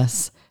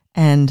jealous.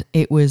 And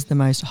it was the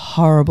most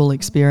horrible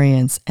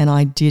experience. And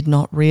I did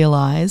not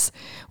realize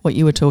what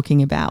you were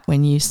talking about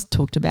when you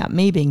talked about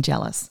me being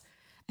jealous.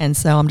 And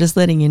so I'm just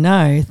letting you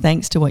know,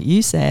 thanks to what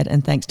you said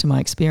and thanks to my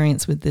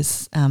experience with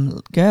this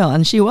girl,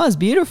 and she was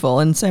beautiful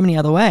in so many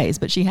other ways,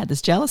 but she had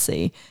this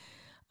jealousy.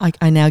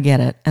 I now get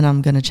it, and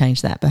I'm going to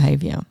change that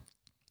behavior.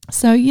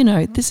 So,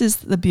 this is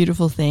the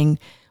beautiful thing.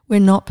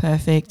 We're not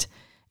perfect.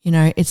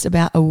 It's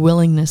about a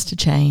willingness to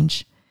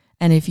change.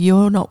 And if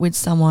you're not with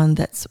someone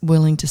that's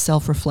willing to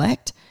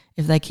self-reflect,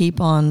 if they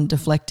keep on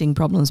deflecting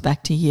problems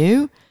back to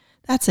you,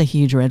 that's a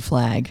huge red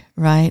flag,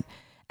 right?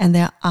 And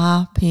there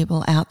are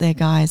people out there,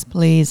 guys,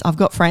 please. I've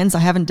got friends. I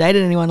haven't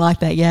dated anyone like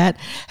that yet.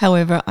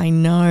 However, I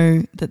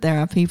know that there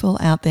are people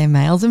out there,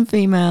 males and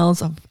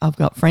females. I've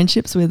got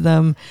friendships with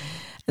them,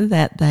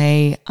 that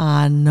they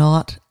are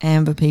not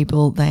amber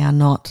people. They are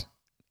not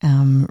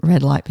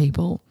red light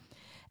people.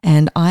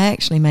 And I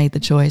actually made the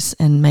choice,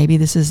 and maybe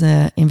this is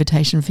an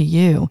invitation for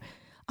you.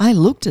 I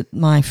looked at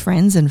my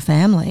friends and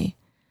family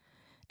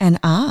and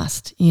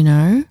asked,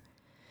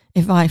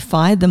 if I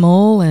fired them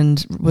all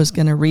and was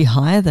going to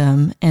rehire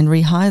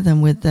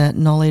them with the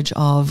knowledge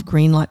of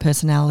green light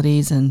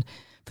personalities, and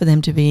for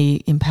them to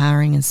be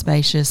empowering and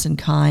spacious and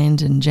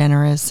kind and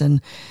generous,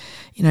 and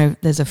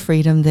there's a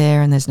freedom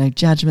there and there's no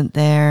judgment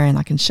there, and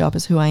I can show up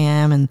as who I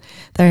am, and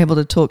they're able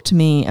to talk to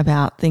me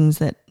about things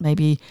that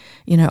maybe,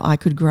 I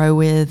could grow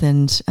with,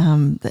 and,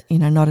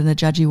 not in a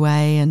judgy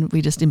way, and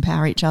we just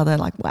empower each other.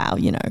 Like, wow,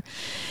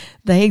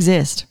 they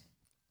exist.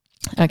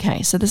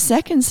 Okay, so the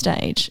second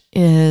stage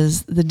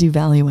is the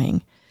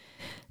devaluing.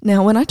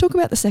 Now, when I talk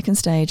about the second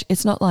stage,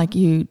 it's not like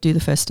you do the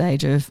first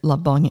stage of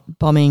love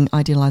bombing,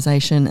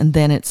 idealization, and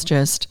then it's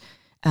just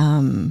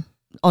on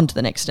to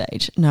the next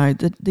stage. No,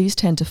 these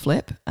tend to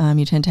flip.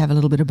 You tend to have a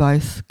little bit of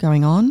both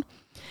going on.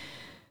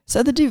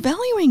 So the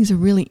devaluing is a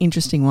really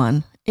interesting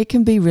one. It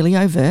can be really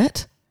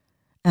overt,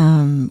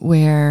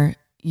 where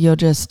you're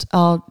just,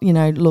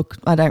 look,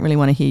 I don't really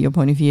want to hear your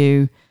point of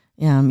view.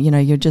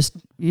 You've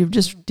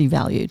just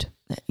devalued.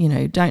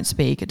 Don't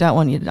speak. I don't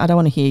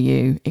want to hear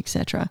you,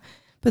 etc.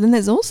 But then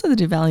there's also the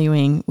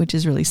devaluing, which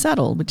is really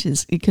subtle, which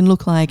is, it can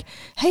look like,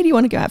 hey, do you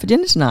want to go out for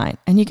dinner tonight?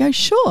 And you go,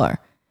 sure.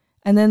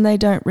 And then they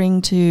don't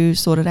ring to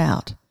sort it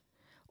out.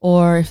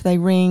 Or if they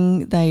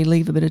ring, they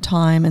leave a bit of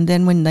time. And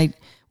then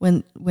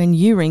when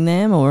you ring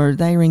them or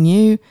they ring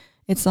you,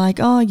 it's like,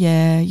 oh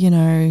yeah,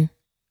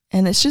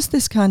 and it's just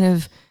this kind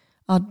of,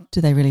 oh,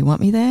 do they really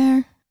want me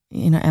there?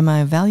 Am I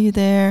of value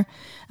there?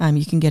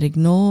 You can get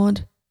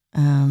ignored.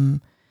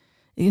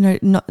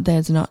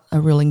 There's not a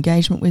real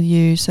engagement with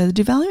you. So the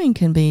devaluing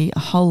can be a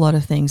whole lot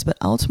of things, but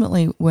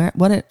ultimately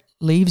what it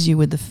leaves you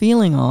with the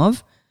feeling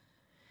of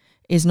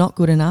is not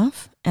good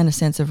enough and a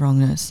sense of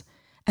wrongness.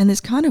 And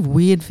this kind of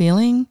weird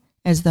feeling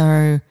as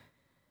though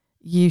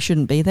you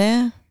shouldn't be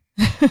there.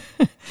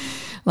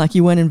 Like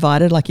you weren't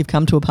invited, like you've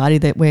come to a party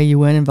where you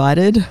weren't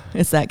invited.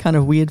 It's that kind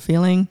of weird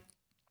feeling.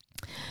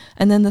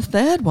 And then the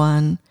third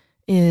one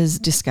is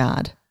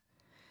discard.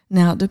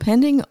 Now,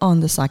 depending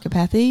on the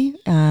psychopathy,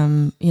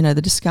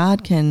 the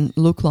discard can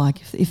look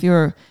like, if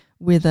you're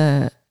with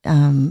a,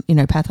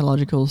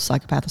 pathological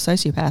psychopath or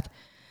sociopath,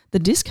 the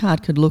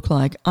discard could look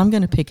like, I'm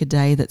going to pick a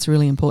day that's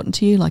really important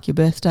to you, like your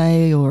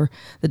birthday or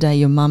the day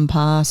your mum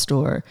passed,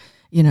 or,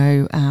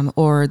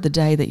 or the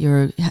day that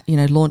you're,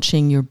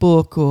 launching your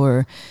book,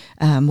 or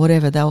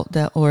whatever,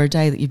 or a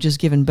day that you've just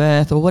given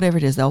birth, or whatever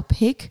it is. They'll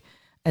pick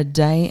a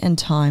day and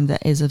time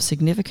that is of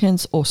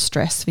significance or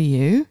stress for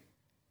you,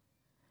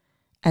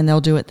 and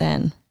they'll do it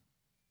then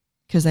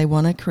because they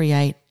want to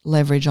create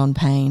leverage on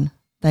pain.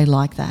 They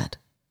like that.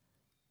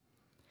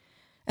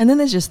 And then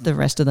there's just the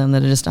rest of them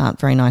that just aren't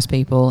very nice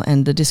people,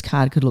 and the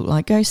discard could look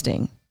like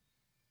ghosting.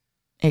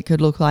 It could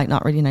look like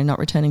not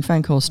returning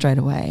phone calls straight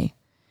away,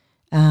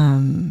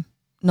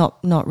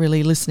 not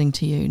really listening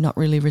to you, not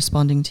really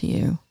responding to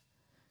you.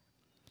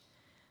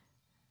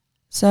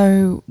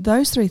 So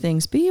those three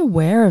things, be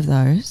aware of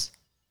those.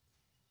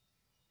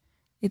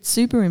 It's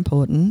super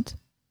important.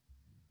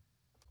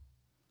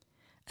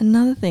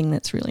 Another thing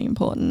that's really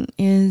important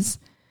is,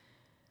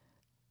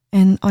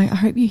 and I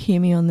hope you hear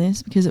me on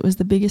this because it was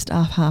the biggest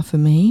aha for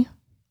me,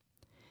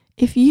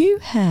 if you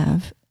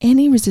have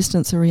any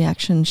resistance or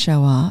reaction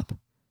show up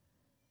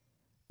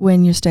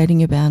when you're stating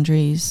your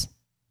boundaries,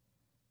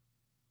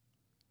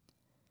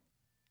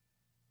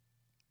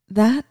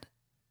 that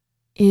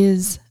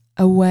is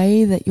a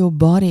way that your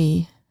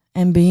body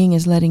and being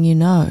is letting you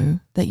know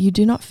that you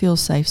do not feel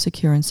safe,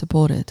 secure, and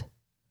supported.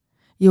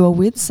 You are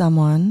with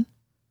someone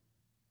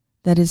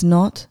that is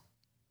not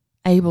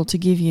able to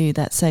give you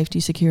that safety,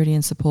 security,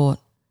 and support.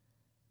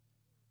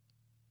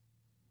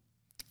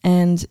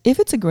 And if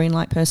it's a green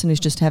light person who's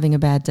just having a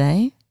bad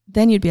day,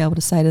 then you'd be able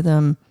to say to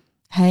them,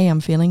 hey,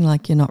 I'm feeling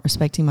like you're not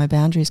respecting my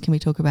boundaries. Can we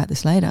talk about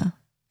this later?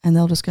 And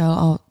they'll just go,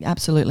 oh,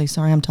 absolutely,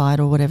 sorry, I'm tired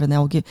or whatever. And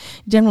they'll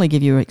generally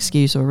give you an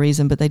excuse or a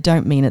reason, but they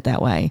don't mean it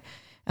that way.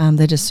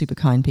 They're just super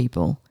kind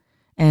people.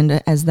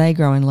 And as they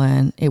grow and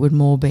learn, it would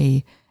more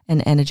be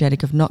an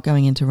energetic of not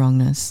going into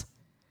wrongness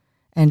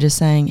and just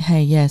saying,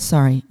 hey, yeah,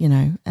 sorry,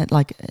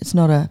 like it's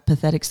not a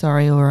pathetic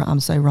sorry or I'm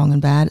so wrong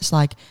and bad. It's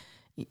like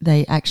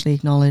they actually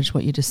acknowledge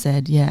what you just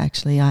said. Yeah,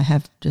 actually, I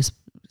have just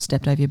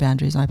stepped over your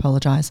boundaries. I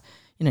apologize.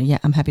 Yeah,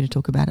 I'm happy to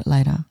talk about it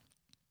later.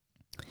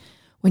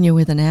 When you're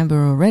with an amber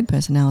or red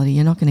personality,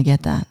 you're not going to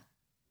get that.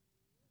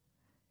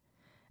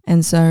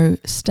 And so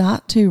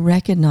start to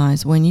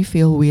recognize when you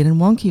feel weird and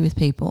wonky with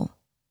people.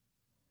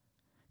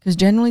 Because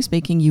generally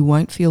speaking, you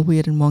won't feel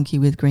weird and wonky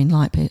with green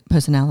light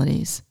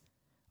personalities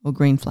or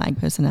green flag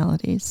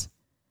personalities.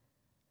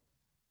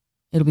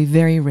 It'll be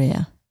very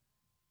rare.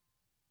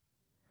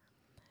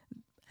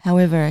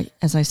 However,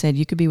 as I said,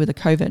 you could be with a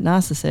covert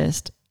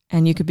narcissist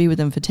and you could be with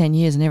them for 10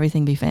 years and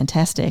everything be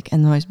fantastic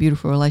and the most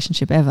beautiful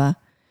relationship ever.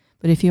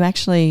 But if you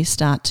actually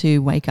start to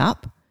wake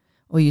up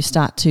or you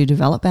start to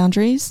develop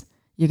boundaries,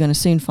 you're going to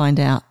soon find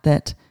out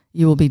that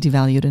you will be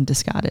devalued and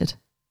discarded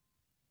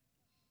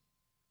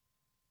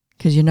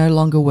because you're no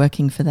longer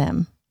working for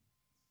them.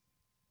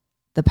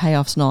 The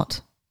payoff's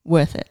not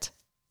worth it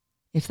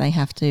if they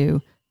have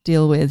to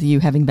deal with you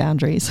having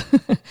boundaries.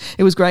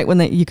 It was great when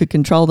you could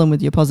control them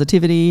with your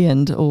positivity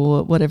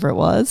or whatever it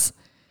was,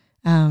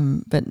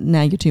 but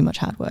now you're too much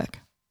hard work.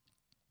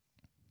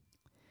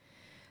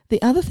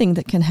 The other thing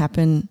that can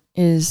happen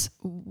is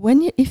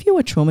if you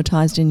were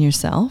traumatized in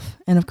yourself,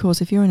 and of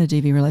course if you're in a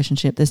DV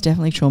relationship, there's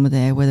definitely trauma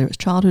there, whether it's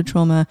childhood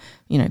trauma,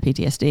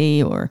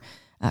 PTSD or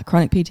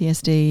chronic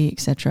PTSD,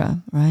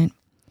 etc., right?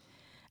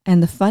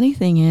 And the funny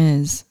thing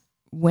is,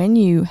 when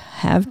you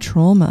have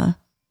trauma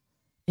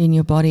in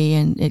your body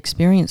and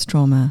experience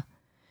trauma,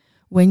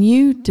 when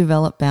you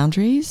develop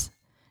boundaries,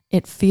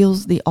 it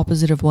feels the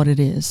opposite of what it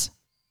is.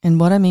 And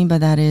what I mean by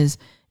that is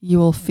you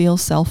will feel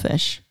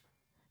selfish.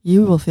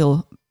 You will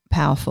feel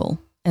powerful,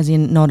 as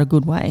in not a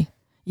good way.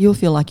 You'll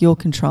feel like you're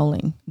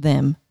controlling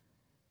them.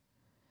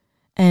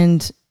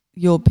 And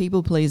your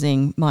people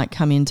pleasing might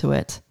come into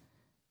it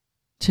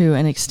to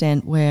an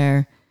extent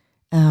where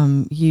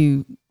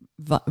you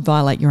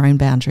violate your own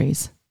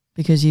boundaries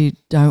because you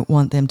don't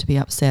want them to be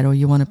upset or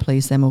you want to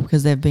please them or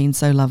because they've been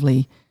so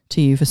lovely to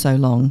you for so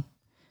long,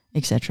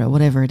 etc.,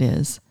 whatever it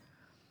is.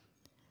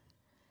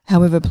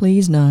 However,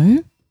 please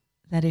know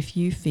that if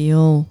you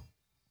feel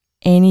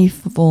any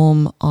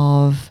form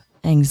of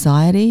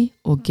anxiety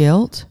or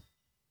guilt,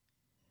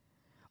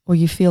 or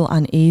you feel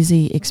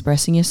uneasy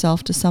expressing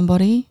yourself to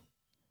somebody,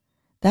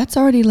 that's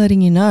already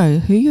letting you know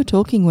who you're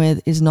talking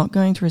with is not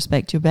going to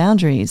respect your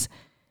boundaries.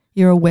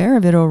 You're aware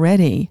of it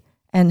already,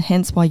 and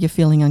hence why you're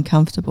feeling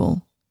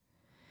uncomfortable.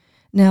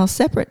 Now,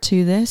 separate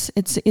to this,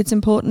 it's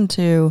important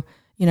to,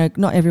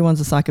 not everyone's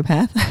a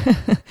psychopath.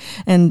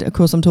 And of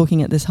course, I'm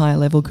talking at this higher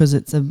level because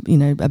it's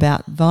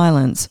about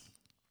violence.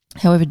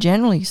 However,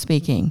 generally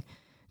speaking,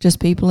 just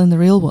people in the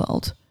real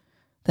world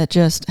that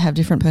just have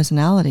different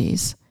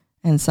personalities,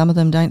 and some of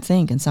them don't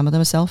think, and some of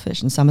them are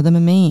selfish, and some of them are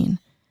mean.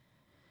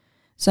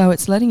 So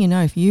it's letting you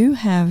know if you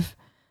have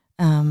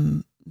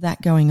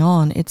that going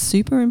on, it's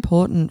super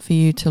important for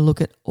you to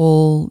look at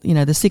all,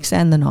 the 6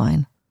 and the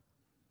 9.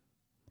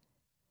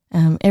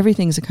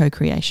 Everything's a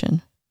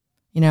co-creation.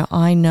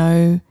 I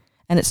know,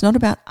 and it's not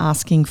about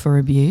asking for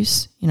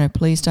abuse.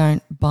 Please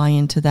don't buy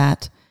into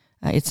that.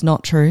 It's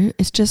not true.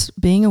 It's just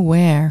being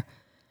aware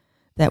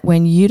that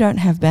when you don't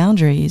have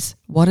boundaries,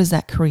 what does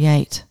that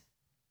create?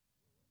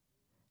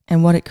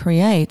 And what it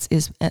creates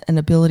is an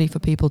ability for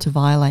people to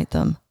violate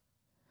them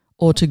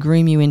or to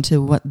groom you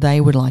into what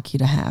they would like you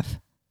to have.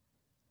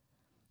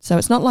 So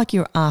it's not like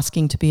you're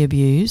asking to be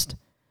abused.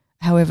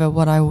 However,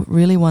 what I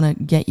really want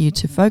to get you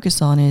to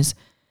focus on is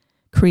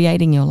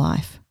creating your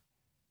life.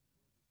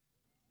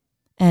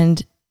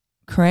 And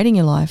creating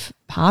your life,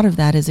 part of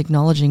that is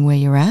acknowledging where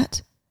you're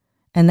at.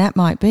 And that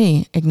might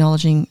be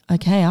acknowledging,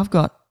 okay, I've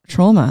got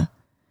trauma.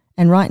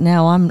 And right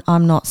now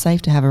I'm not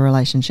safe to have a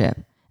relationship.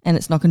 And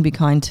it's not going to be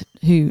kind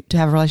to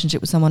have a relationship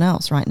with someone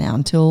else right now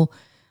until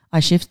I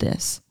shift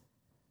this.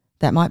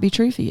 That might be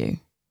true for you.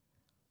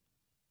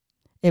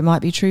 It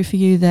might be true for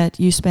you that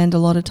you spend a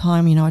lot of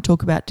time, I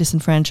talk about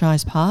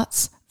disenfranchised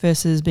parts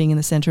versus being in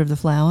the center of the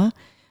flower.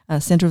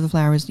 Center of the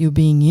flower is you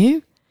being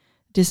you.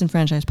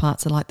 Disenfranchised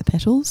parts are like the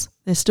petals.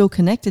 They're still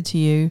connected to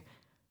you,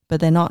 but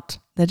they're not.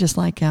 They're just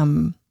like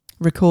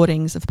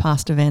recordings of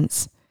past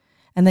events,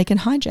 and they can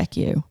hijack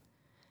you.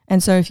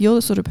 And so if you're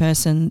the sort of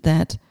person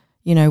that,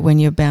 when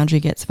your boundary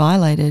gets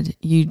violated,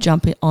 you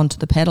jump onto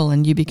the pedal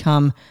and you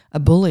become a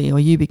bully or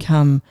you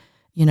become,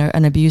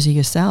 an abuser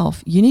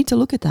yourself, you need to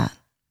look at that.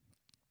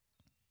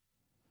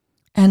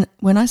 And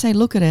when I say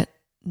look at it,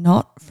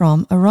 not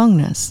from a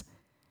wrongness,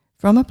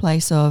 from a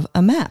place of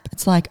a map.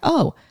 It's like,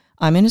 oh,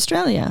 I'm in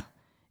Australia.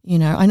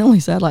 I normally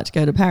say I'd like to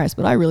go to Paris,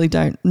 but I really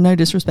don't. No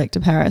disrespect to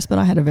Paris, but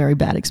I had a very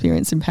bad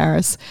experience in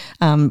Paris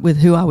with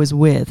who I was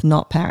with,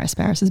 not Paris.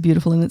 Paris is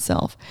beautiful in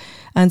itself.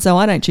 And so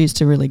I don't choose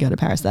to really go to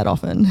Paris that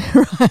often,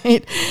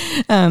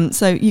 right?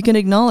 So you can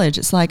acknowledge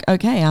it's like,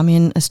 okay, I'm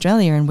in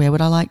Australia and where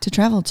would I like to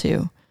travel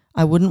to?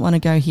 I wouldn't want to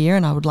go here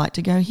and I would like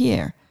to go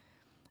here.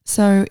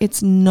 So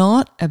it's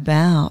not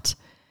about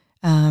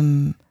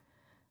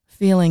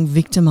feeling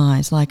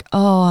victimized, like,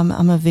 oh,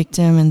 I'm a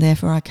victim and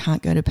therefore I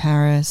can't go to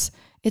Paris.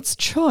 It's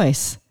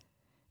choice,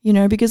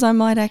 because I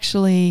might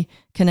actually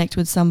connect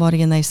with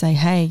somebody and they say,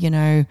 hey,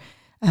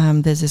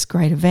 there's this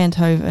great event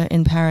over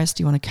in Paris.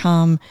 Do you want to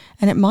come?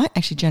 And it might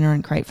actually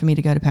generate great for me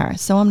to go to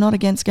Paris. So I'm not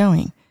against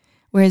going.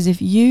 Whereas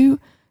if you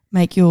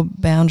make your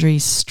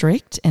boundaries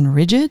strict and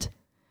rigid,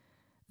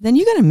 then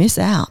you're going to miss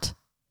out.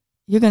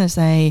 You're going to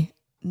say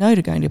no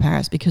to going to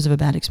Paris because of a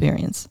bad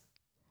experience.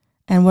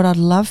 And what I'd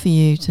love for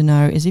you to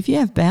know is if you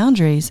have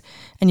boundaries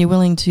and you're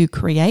willing to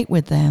create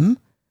with them,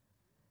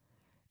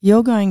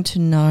 you're going to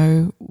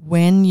know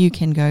when you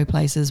can go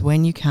places,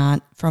 when you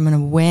can't, from an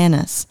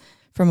awareness,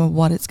 from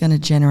what it's going to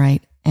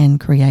generate and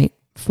create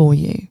for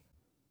you.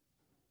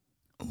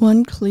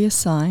 One clear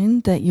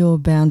sign that your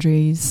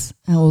boundaries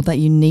or that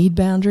you need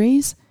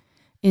boundaries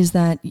is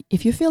that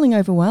if you're feeling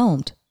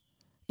overwhelmed,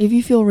 if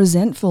you feel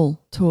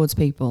resentful towards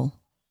people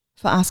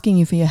for asking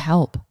you for your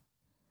help,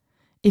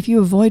 if you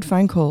avoid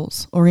phone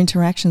calls or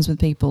interactions with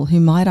people who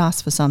might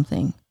ask for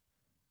something,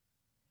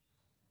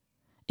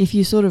 if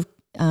you sort of,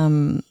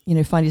 find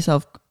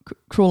yourself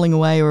crawling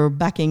away or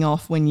backing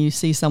off when you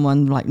see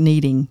someone like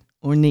needing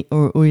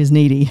or is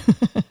needy.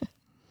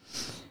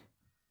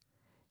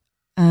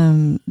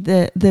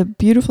 The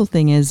beautiful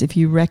thing is if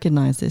you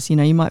recognize this,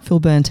 you might feel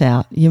burnt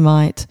out.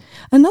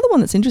 Another one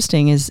that's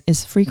interesting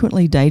is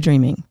frequently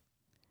daydreaming.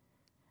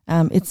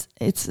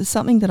 It's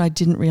something that I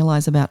didn't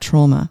realize about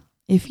trauma.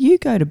 If you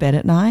go to bed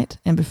at night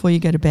and before you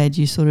go to bed,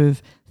 you sort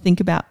of think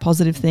about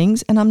positive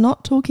things, and I'm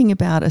not talking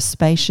about a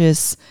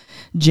spacious,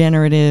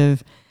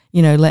 generative,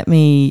 let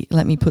me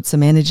put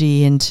some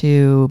energy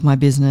into my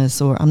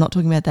business, or I'm not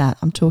talking about that.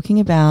 I'm talking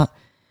about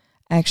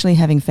actually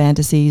having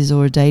fantasies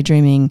or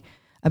daydreaming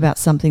about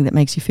something that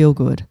makes you feel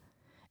good.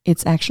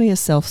 It's actually a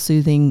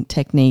self-soothing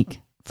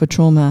technique for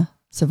trauma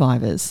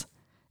survivors.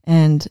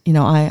 And,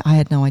 I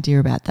had no idea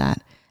about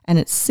that. And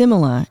it's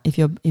similar if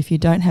you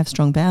don't have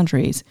strong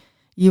boundaries,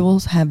 you will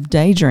have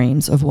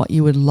daydreams of what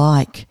you would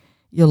like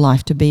your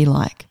life to be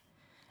like.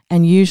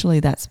 And usually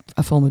that's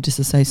a form of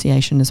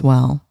disassociation as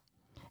well.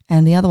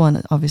 And the other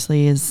one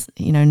obviously is,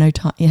 no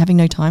time, you're having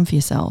no time for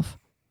yourself.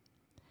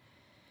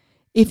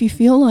 If you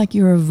feel like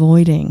you're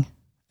avoiding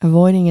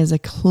is a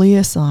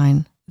clear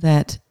sign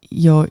that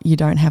you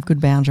don't have good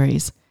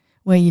boundaries,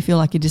 where you feel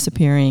like you're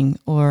disappearing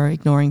or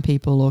ignoring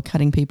people or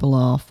cutting people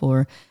off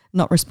or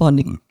not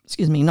responding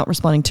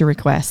to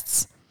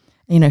requests,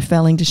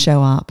 failing to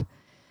show up.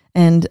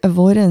 And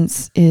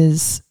avoidance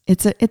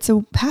it's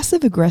a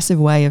passive aggressive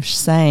way of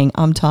saying,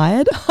 I'm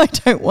tired. I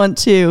don't want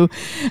to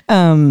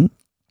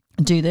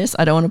do this.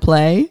 I don't want to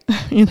play,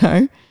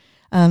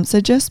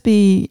 So just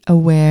be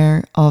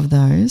aware of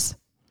those.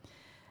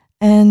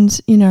 And,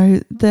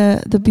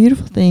 the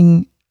beautiful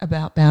thing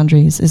about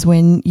boundaries is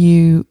when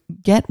you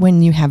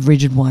have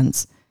rigid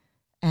ones.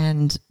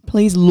 And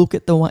please look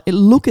at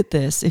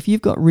this. If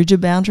you've got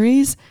rigid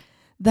boundaries,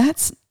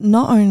 that's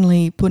not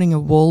only putting a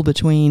wall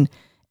between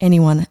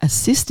anyone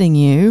assisting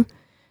you,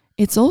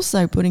 it's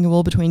also putting a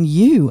wall between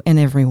you and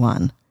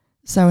everyone.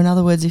 So in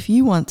other words, if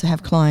you want to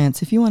have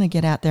clients, if you want to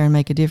get out there and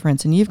make a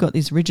difference and you've got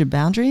these rigid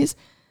boundaries,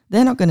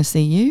 they're not going to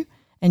see you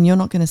and you're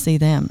not going to see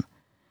them.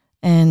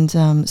 And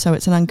so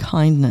it's an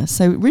unkindness.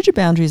 So rigid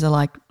boundaries are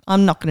like,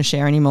 I'm not going to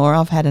share anymore.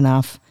 I've had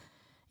enough.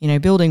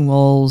 Building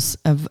walls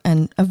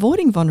and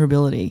avoiding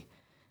vulnerability.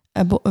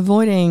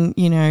 Avoiding,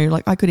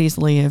 like I could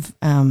easily have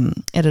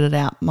edited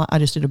out. I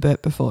just did a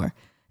burp before.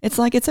 It's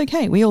like, it's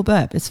okay. We all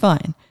burp. It's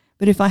fine.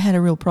 But if I had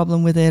a real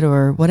problem with it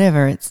or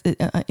whatever,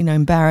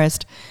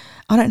 embarrassed,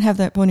 I don't have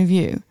that point of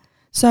view.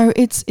 So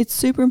it's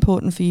super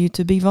important for you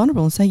to be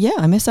vulnerable and say, yeah,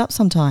 I mess up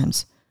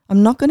sometimes.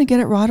 I'm not going to get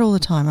it right all the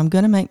time. I'm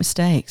going to make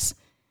mistakes.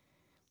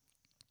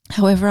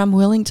 However, I'm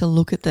willing to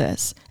look at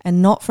this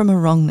and not from a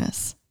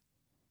wrongness.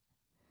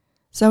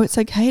 So it's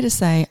okay to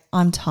say,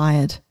 I'm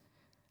tired.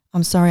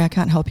 I'm sorry, I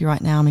can't help you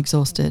right now. I'm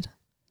exhausted.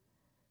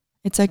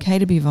 It's okay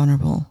to be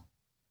vulnerable.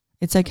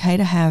 It's okay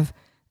to have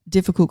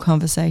difficult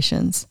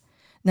conversations.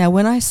 Now,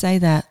 when I say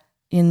that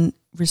in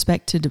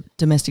respect to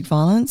domestic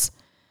violence,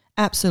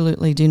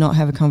 absolutely do not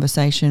have a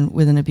conversation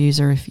with an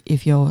abuser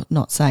if you're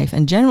not safe.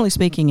 And generally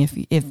speaking,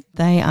 if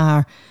they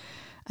are,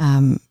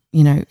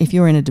 if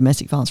you're in a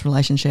domestic violence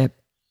relationship,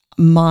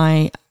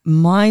 my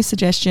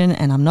suggestion,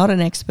 and I'm not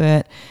an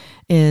expert,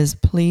 is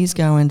please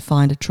go and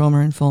find a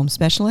trauma-informed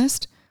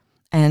specialist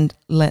and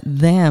let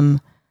them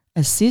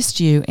assist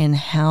you in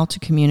how to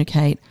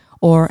communicate,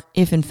 or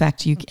if in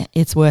fact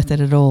it's worth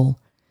it at all.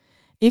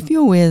 If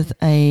you're with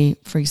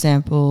for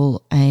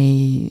example,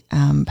 a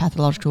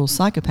pathological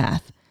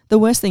psychopath, the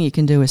worst thing you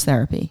can do is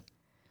therapy.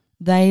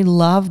 They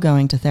love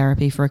going to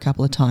therapy for a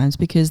couple of times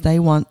because they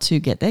want to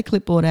get their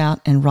clipboard out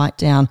and write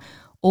down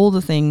all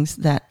the things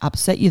that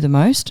upset you the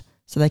most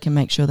so they can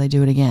make sure they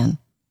do it again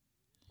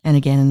and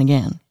again and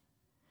again.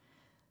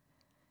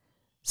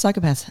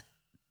 Psychopaths,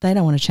 they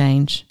don't want to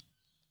change.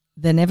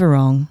 They're never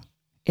wrong.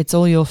 It's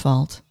all your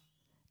fault.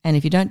 And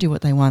if you don't do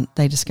what they want,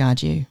 they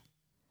discard you.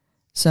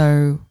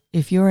 So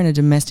if you're in a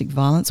domestic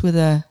violence with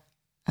a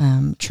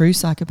true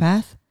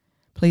psychopath,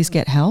 please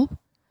get help,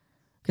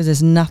 because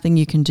there's nothing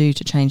you can do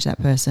to change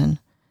that person,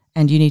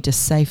 and you need to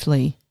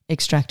safely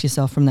extract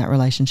yourself from that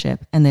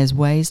relationship. And there's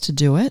ways to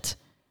do it.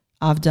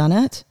 I've done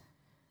it.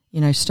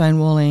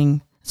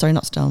 Stonewalling. Sorry,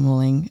 not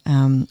stonewalling.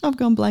 I've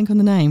gone blank on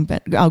the name,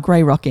 but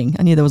grey rocking.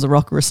 I knew there was a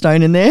rock or a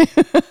stone in there.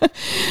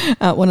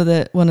 One of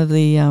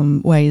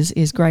the ways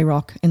is grey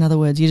rock. In other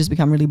words, you just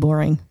become really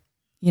boring.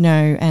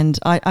 And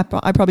I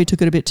probably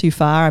took it a bit too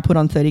far. I put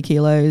on 30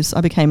 kilos.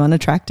 I became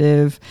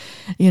unattractive,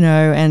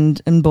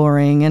 and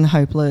boring and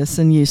hopeless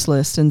and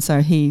useless. And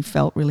so he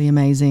felt really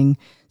amazing.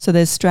 So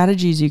there's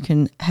strategies you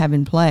can have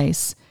in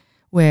place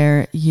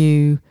where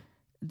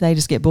they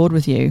just get bored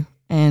with you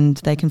and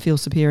they can feel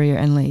superior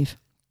and leave.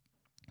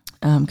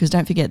 because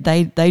don't forget,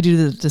 they do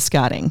the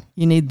discarding.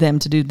 You need them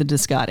to do the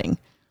discarding.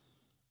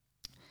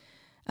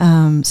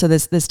 So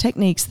there's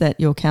techniques that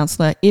your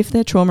counsellor, if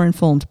they're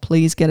trauma-informed,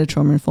 please get a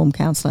trauma-informed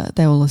counsellor.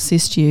 They will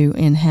assist you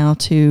in how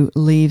to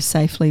leave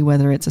safely,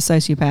 whether it's a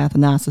sociopath, a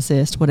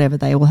narcissist, whatever.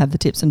 They will have the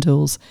tips and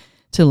tools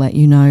to let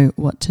you know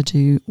what to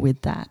do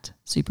with that.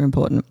 Super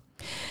important.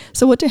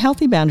 So what do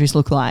healthy boundaries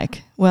look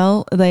like?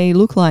 Well, they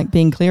look like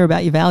being clear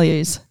about your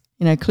values,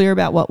 clear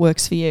about what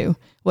works for you,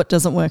 what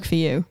doesn't work for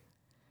you,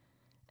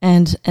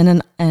 and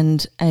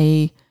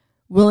a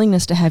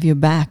willingness to have your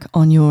back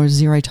on your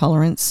zero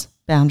tolerance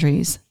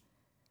boundaries.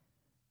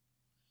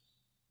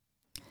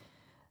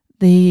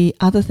 The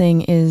other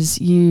thing is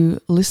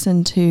you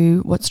listen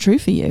to what's true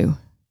for you.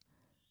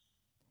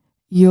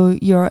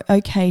 You're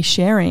okay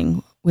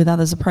sharing with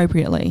others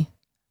appropriately.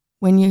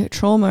 When you're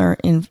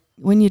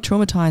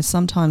traumatized,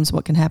 sometimes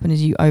what can happen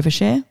is you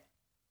overshare.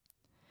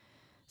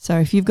 So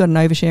if you've got an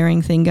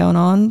oversharing thing going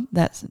on,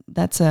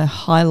 that's a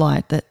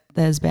highlight that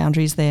there's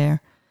boundaries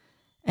there.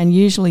 And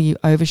usually you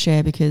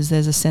overshare because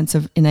there's a sense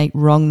of innate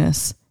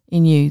wrongness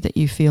in you that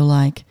you feel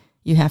like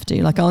you have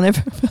to. Like I'll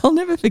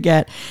never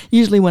forget,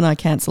 usually when I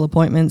cancel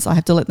appointments, I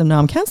have to let them know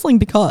I'm cancelling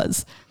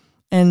because.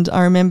 And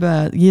I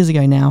remember years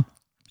ago now,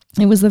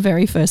 it was the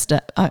very first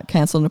step. I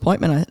cancelled an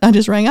appointment. I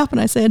just rang up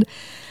and I said,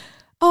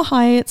 "Oh,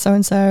 hi, it's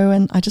so-and-so,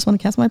 and I just want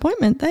to cancel my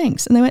appointment,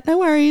 thanks." And they went, "No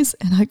worries."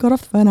 And I got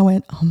off the phone, I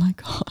went, "Oh my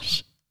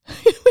gosh."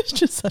 It was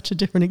just such a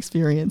different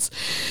experience.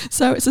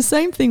 So it's the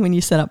same thing when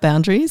you set up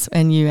boundaries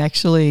and you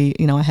actually,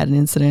 I had an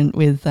incident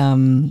with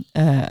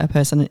a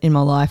person in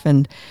my life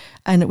and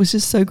it was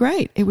just so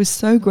great. It was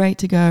so great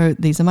to go,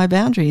 these are my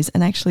boundaries,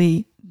 and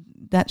actually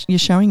that you're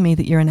showing me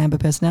that you're an amber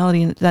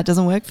personality and that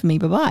doesn't work for me,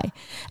 bye-bye.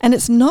 And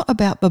it's not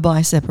about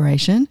bye-bye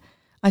separation.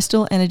 I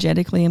still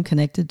energetically am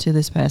connected to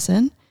this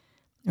person,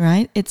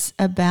 right? It's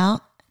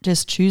about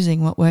just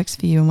choosing what works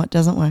for you and what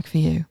doesn't work for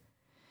you.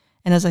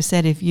 And as I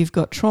said, if you've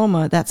got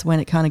trauma, that's when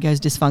it kind of goes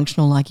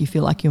dysfunctional, like you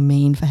feel like you're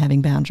mean for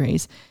having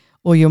boundaries,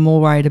 or you're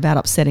more worried about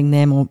upsetting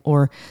them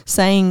or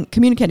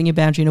communicating your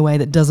boundary in a way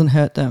that doesn't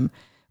hurt them.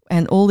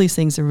 And all these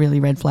things are really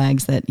red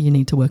flags that you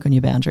need to work on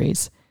your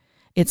boundaries.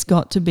 It's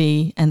got to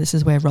be, and this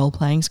is where role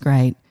playing's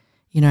great,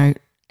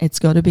 it's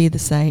got to be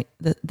the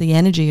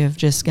energy of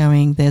just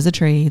going, there's a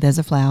tree, there's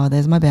a flower,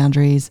 there's my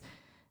boundaries.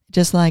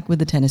 Just like with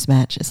the tennis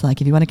match, it's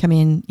like if you want to come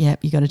in,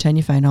 you got to turn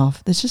your phone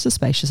off. There's just a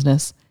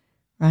spaciousness,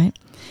 right?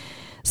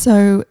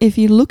 So if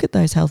you look at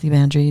those healthy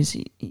boundaries,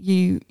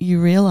 you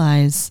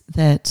realize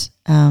that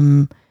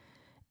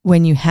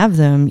when you have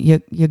them,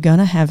 you're going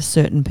to have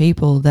certain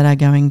people that are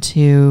going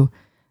to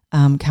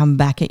come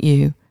back at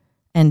you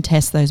and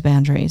test those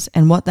boundaries.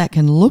 And what that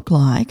can look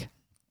like,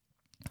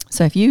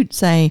 so if you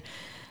say,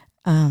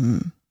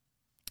 "Oh,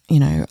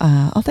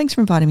 thanks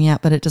for inviting me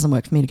out, but it doesn't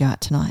work for me to go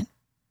out tonight,"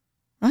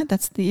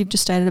 right? You've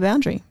just stated a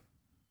boundary.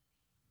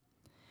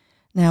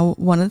 Now,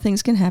 one of the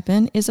things can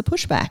happen is a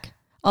pushback.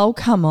 "Oh,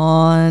 come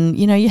on,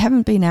 you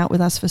haven't been out with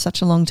us for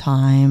such a long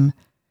time."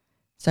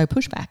 So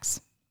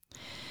pushbacks.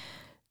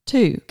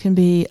 2 can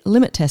be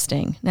limit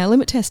testing. Now,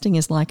 limit testing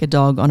is like a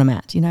dog on a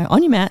mat,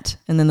 on your mat,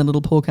 and then the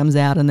little paw comes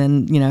out, and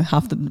then,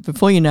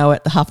 before you know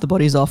it, half the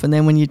body's off, and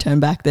then when you turn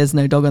back, there's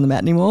no dog on the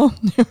mat anymore,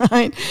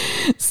 right?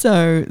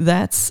 So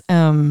that's,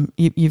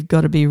 you've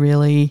got to be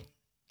really,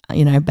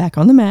 back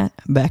on the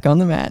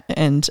mat.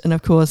 And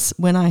of course,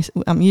 when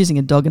I'm using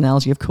a dog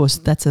analogy, of course,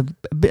 that's a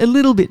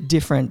little bit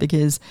different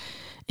because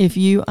if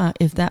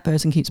that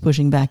person keeps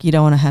pushing back, you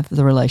don't want to have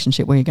the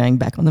relationship where you're going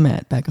back on the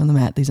mat,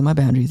 these are my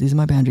boundaries.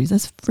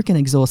 That's freaking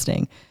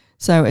exhausting.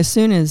 So as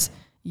soon as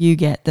you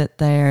get that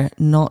they're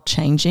not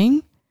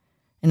changing,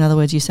 in other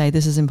words, you say,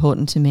 "This is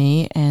important to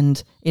me,"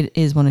 and it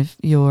is one of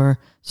your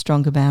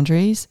stronger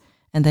boundaries,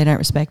 and they don't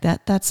respect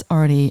that, that's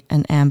already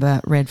an amber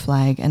red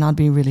flag, and I'd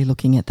be really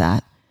looking at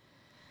that.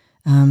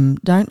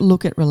 Don't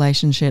look at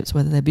relationships,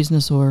 whether they're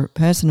business or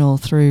personal,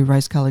 through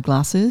rose-colored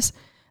glasses.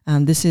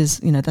 This is,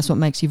 that's what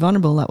makes you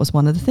vulnerable. That was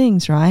one of the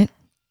things, right?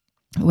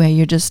 Where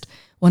you just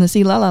want to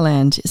see La La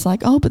Land. It's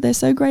like, "Oh, but they're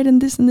so great in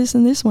this and this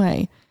and this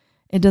way."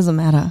 It doesn't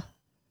matter,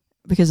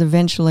 because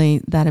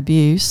eventually that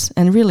abuse,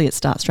 and really it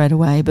starts straight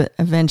away, but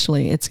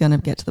eventually it's going to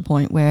get to the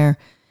point where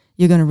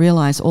you're going to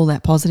realize all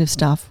that positive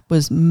stuff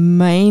was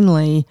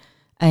mainly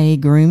a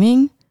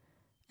grooming,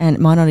 and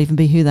it might not even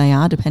be who they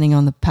are, depending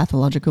on the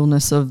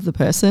pathologicalness of the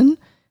person,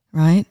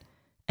 right?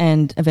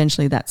 And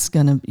eventually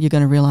you're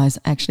going to realize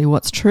actually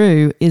what's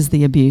true is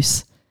the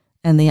abuse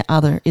and the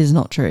other is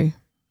not true.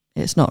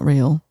 It's not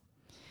real.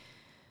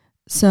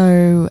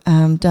 So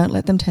don't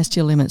let them test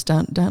your limits.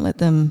 Don't let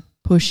them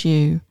push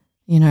you.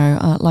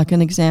 Like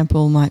an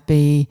example might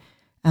be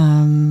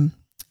I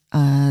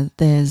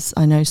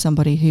know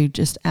somebody who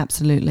just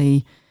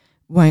absolutely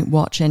won't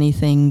watch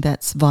anything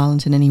that's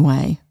violent in any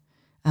way,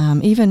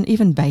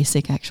 even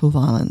basic actual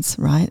violence,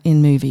 right,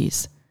 in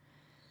movies.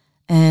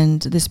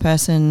 And this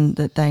person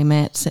that they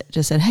met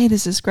just said, "Hey,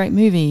 this is a great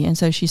movie." And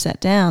so she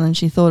sat down and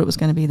she thought it was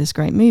going to be this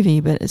great movie.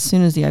 But as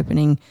soon as the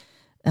opening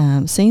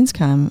scenes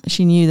come,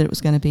 she knew that it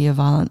was going to be a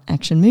violent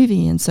action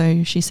movie. And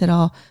so she said,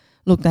 "Oh,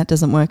 look, that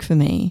doesn't work for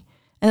me."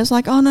 And it's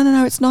like, oh,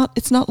 no, it's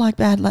not like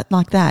bad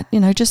like that.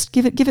 Just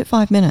give it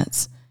 5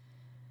 minutes.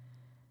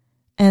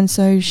 And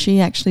so she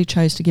actually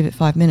chose to give it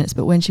 5 minutes.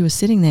 But when she was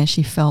sitting there,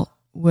 she felt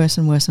worse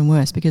and worse and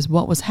worse, because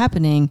what was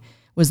happening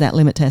was that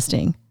limit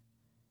testing.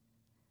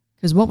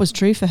 Because what was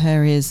true for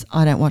her is,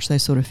 I don't watch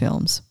those sort of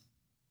films.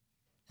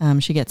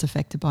 She gets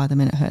affected by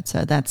them and it hurts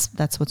her.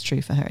 That's what's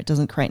true for her. It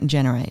doesn't create and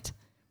generate.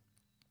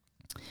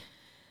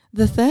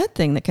 The third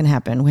thing that can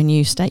happen when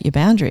you state your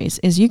boundaries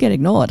is you get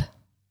ignored.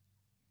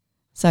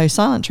 So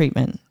silent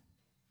treatment,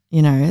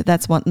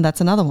 that's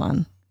another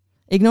one.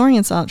 Ignoring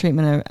and silent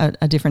treatment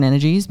are different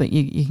energies, but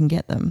you can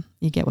get them.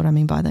 You get what I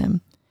mean by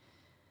them.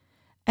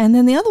 And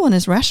then the other one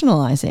is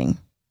rationalizing.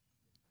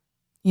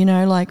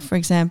 Like, for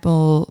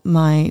example,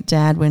 my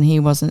dad, when he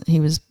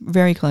was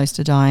very close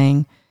to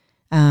dying,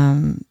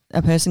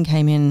 a person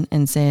came in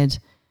and said,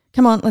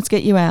 come on, let's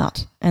get you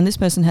out. And this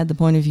person had the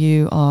point of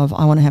view of,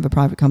 I want to have a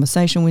private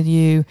conversation with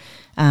you.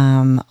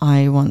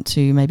 I want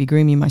to maybe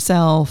groom you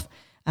myself.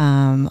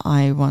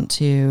 I want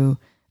to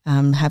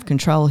have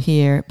control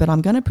here, but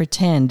I'm going to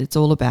pretend it's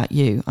all about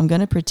you. I'm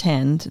going to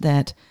pretend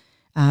that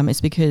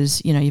it's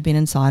because, you've been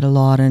inside a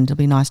lot, and it'll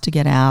be nice to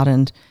get out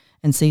and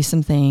see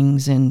some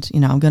things. And,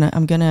 I'm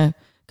going to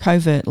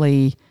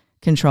covertly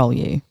control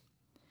you.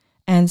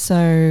 And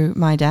so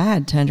my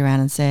dad turned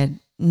around and said,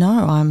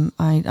 no,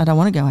 I don't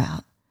want to go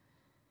out.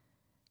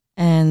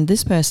 And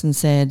this person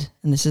said,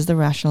 and this is the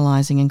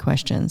rationalizing in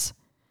questions,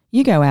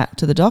 you go out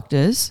to the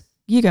doctors,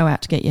 you go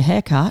out to get your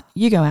hair cut,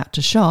 you go out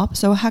to shop,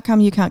 so how come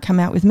you can't come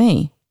out with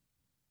me?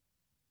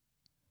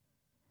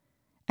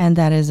 And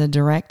that is a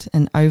direct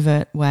and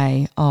overt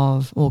way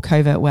or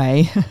covert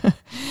way,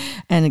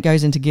 and it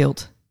goes into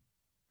guilt,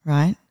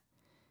 right?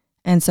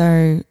 And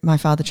so my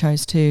father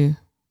chose to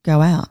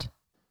go out.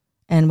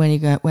 And when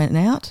he went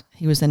out,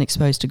 he was then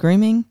exposed to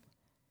grooming.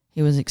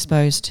 He was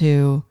exposed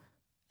to,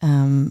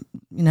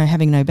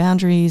 having no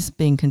boundaries,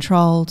 being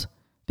controlled,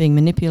 being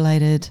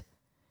manipulated,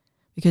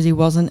 because he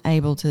wasn't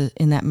able to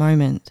in that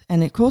moment.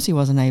 And of course he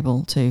wasn't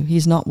able to.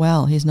 He's not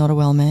well. He's not a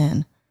well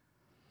man.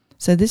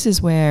 So this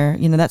is where,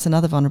 that's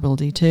another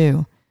vulnerability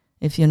too.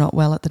 If you're not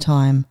well at the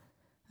time,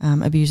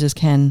 abusers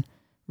can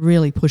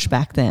really push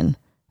back then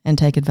and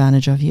take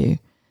advantage of you.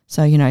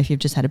 So, if you've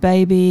just had a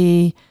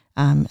baby,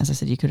 as I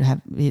said, you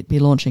could be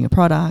launching a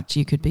product,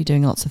 you could be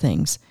doing lots of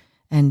things,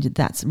 and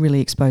that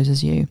really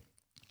exposes you.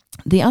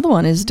 The other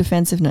one is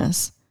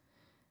defensiveness.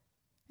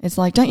 It's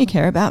like, don't you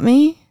care about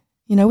me?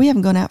 We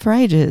haven't gone out for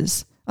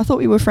ages. I thought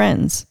we were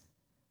friends.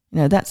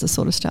 That's the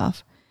sort of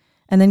stuff.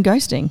 And then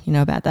ghosting,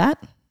 about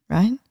that,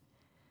 right?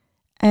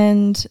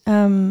 And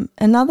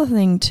another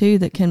thing too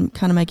that can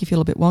kind of make you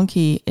feel a bit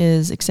wonky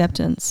is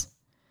acceptance.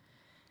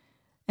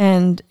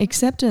 And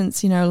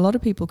acceptance, a lot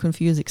of people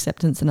confuse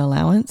acceptance and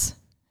allowance.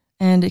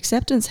 And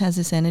acceptance has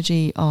this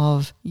energy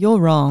of, you're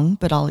wrong,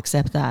 but I'll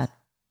accept that.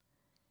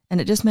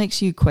 And it just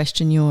makes you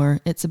question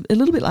it's a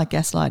little bit like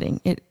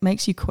gaslighting. It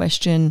makes you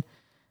question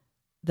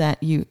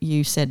that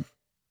you said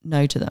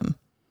no to them.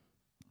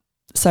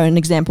 So an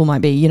example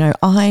might be,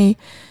 okay,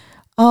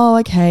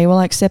 well,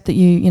 I accept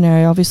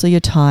that obviously you're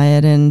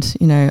tired, and,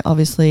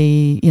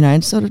 obviously,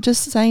 and sort of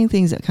just saying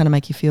things that kind of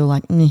make you feel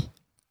like, meh.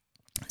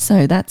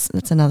 So that's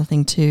another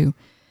thing too.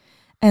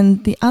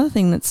 And the other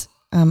thing that's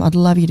I'd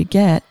love you to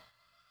get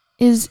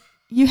is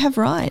you have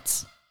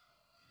rights.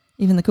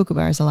 Even the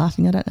kookaburras are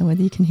laughing. I don't know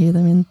whether you can hear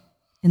them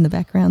in the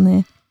background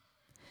there.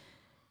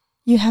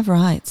 You have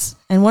rights.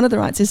 And one of the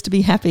rights is to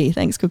be happy.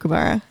 Thanks,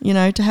 kookaburra.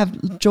 To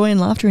have joy and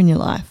laughter in your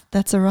life.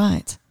 That's a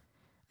right.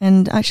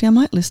 And actually, I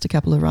might list a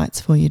couple of rights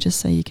for you just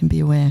so you can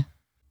be aware.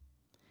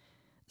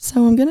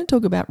 So I'm going to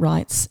talk about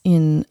rights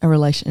in a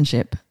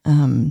relationship.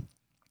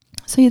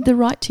 So you have the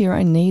right to your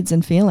own needs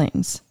and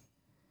feelings.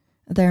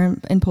 They're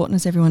important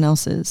as everyone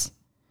else's.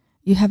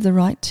 You have the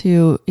right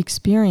to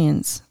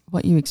experience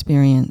what you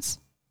experience.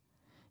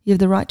 You have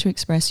the right to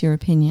express your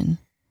opinion.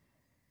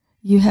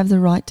 You have the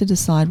right to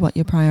decide what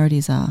your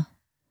priorities are.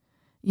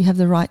 You have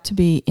the right to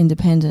be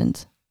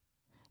independent.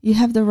 You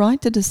have the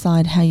right to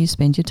decide how you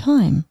spend your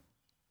time.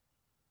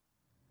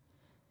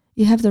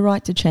 You have the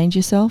right to change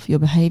yourself, your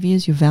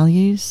behaviors, your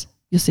values,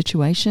 your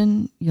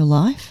situation, your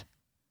life.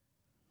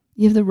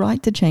 You have the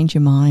right to change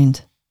your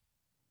mind.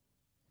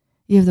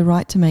 You have the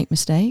right to make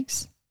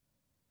mistakes.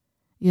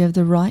 You have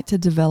the right to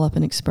develop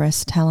and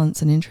express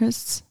talents and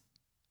interests.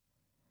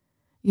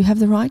 You have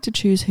the right to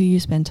choose who you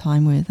spend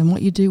time with and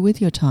what you do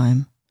with your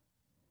time.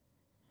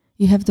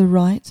 You have the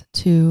right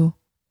to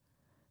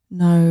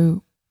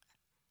know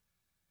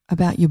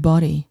about your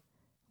body,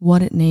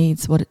 what it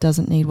needs, what it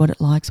doesn't need, what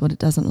it likes, what it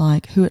doesn't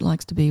like, who it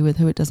likes to be with,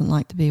 who it doesn't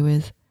like to be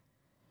with.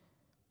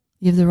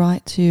 You have the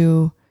right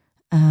to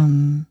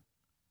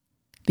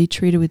be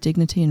treated with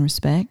dignity and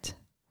respect.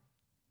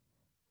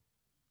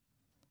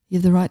 You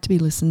have the right to be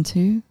listened to.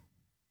 You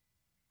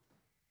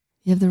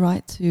have the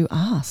right to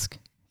ask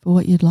for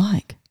what you'd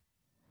like.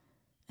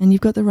 And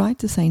you've got the right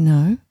to say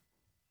no.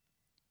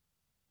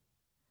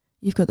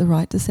 You've got the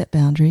right to set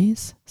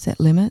boundaries, set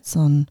limits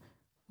on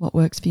what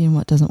works for you and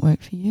what doesn't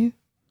work for you.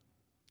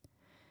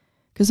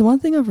 Because the one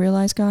thing I've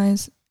realized,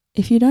 guys,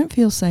 if you don't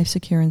feel safe,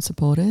 secure and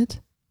supported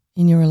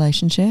in your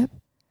relationship,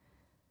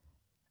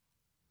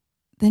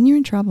 then you're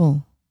in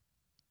trouble.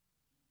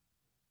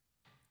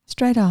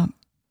 Straight up.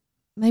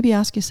 Maybe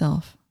ask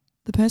yourself,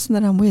 the person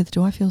that I'm with,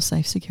 do I feel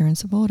safe, secure and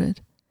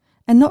supported?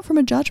 And not from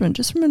a judgment,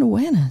 just from an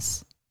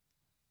awareness.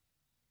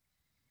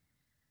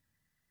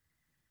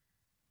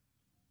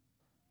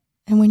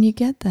 And when you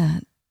get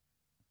that,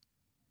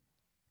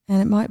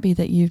 and it might be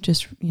that you've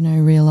just,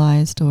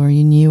 realized, or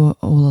you knew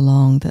all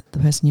along that the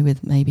person you're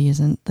with maybe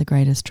isn't the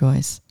greatest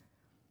choice.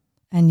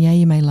 And yeah,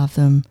 you may love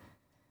them,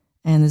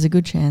 and there's a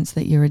good chance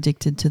that you're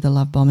addicted to the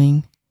love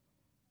bombing,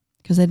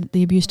 because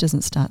the abuse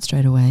doesn't start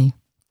straight away.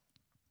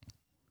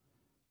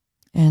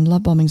 And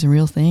love bombing's a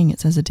real thing.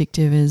 It's as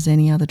addictive as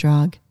any other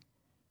drug.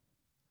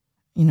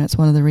 It's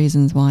one of the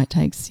reasons why it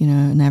takes,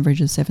 an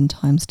average of 7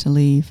 times to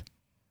leave.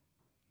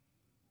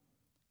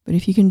 But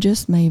if you can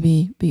just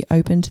maybe be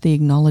open to the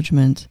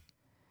acknowledgement,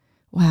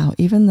 wow,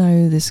 even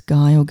though this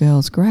guy or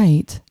girl's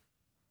great,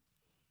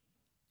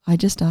 I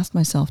just asked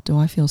myself, do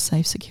I feel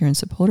safe, secure and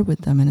supported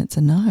with them? And it's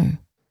a no.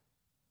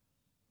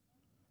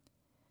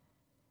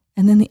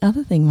 And then the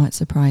other thing might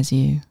surprise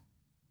you,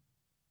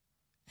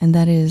 and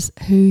that is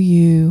who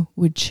you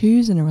would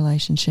choose in a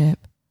relationship.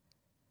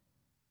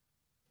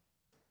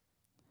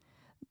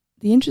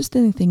 The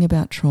interesting thing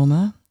about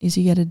trauma is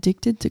you get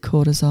addicted to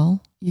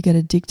cortisol, you get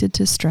addicted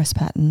to stress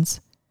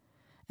patterns.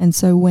 And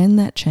so when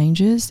that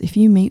changes, if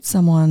you meet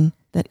someone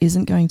that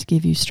isn't going to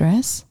give you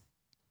stress,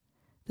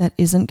 that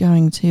isn't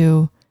going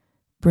to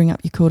bring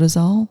up your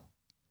cortisol,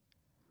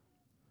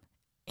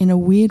 in a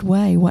weird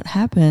way, what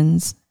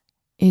happens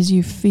is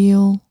you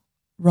feel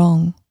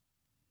wrong.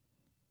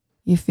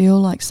 You feel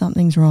like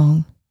something's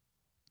wrong.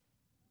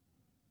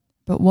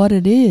 But what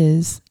it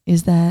is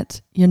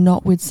that you're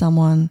not with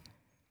someone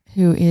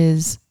who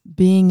is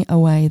being a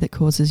way that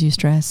causes you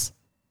stress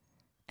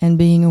and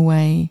being a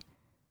way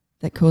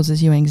that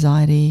causes you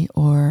anxiety,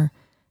 or,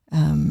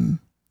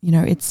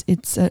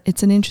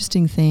 it's an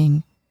interesting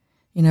thing.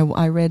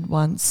 I read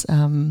once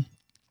a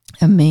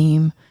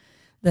meme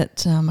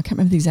that, I can't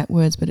remember the exact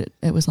words, but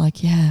it was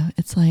like,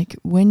 it's like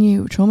when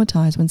you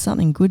traumatize, when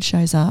something good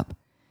shows up,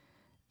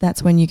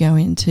 that's when you go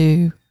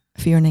into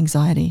fear and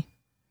anxiety,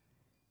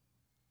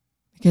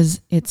 because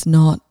it's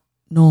not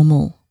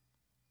normal.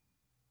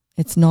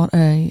 It's not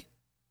a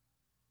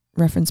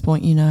reference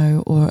point,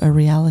 or a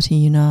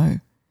reality,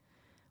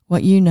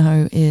 What you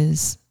know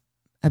is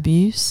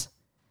abuse,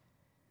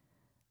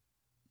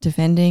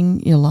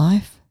 defending your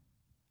life,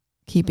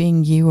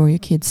 keeping you or your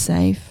kids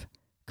safe,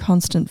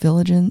 constant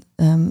vigilance,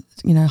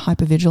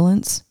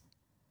 hypervigilance,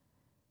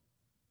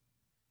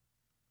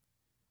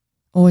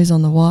 always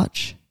on the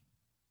watch.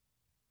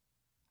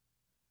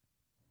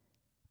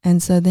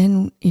 And so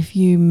then if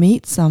you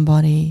meet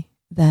somebody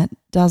that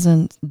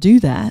doesn't do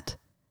that,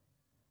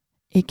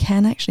 it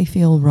can actually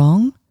feel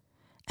wrong,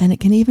 and it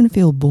can even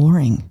feel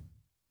boring,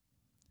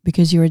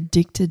 because you're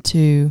addicted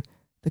to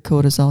the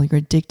cortisol, you're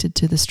addicted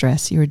to the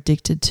stress, you're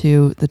addicted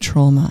to the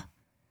trauma.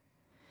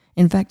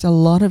 In fact, a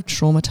lot of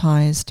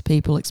traumatized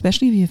people,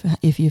 especially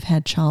if you've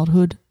had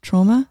childhood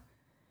trauma,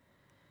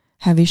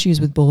 have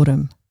issues with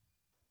boredom.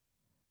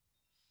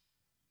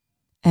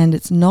 And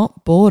it's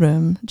not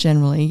boredom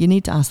generally. You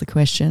need to ask the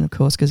question, of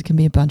course, because it can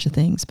be a bunch of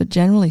things. But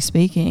generally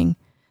speaking,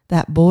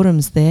 that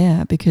boredom's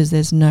there because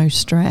there's no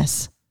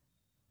stress.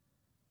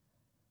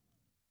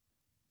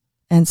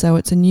 And so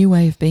it's a new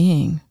way of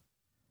being.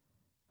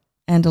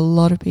 And a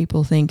lot of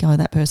people think, oh,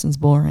 that person's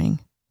boring.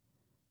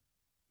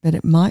 But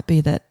it might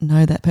be that,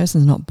 no, that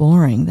person's not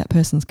boring. That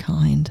person's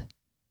kind.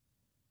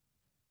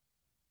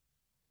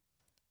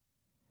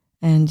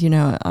 And,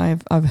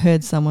 I've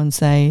heard someone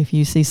say, if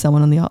you see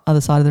someone on the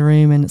other side of the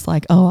room and it's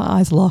like, oh, our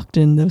eyes locked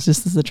and there was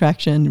just this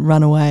attraction,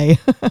 run away.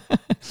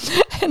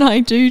 And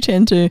I do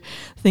tend to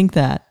think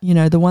that,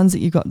 the ones that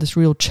you've got this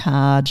real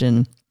charge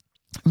and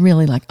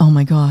really like, oh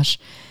my gosh,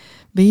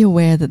 be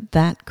aware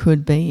that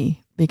could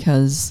be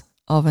because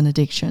of an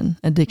addiction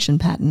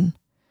pattern.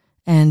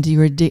 And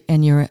you're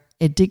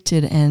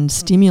addicted and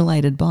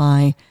stimulated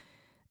by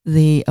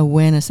the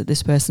awareness that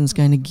this person's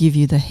going to give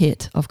you the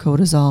hit of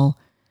cortisol,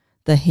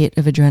 the hit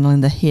of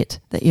adrenaline, the hit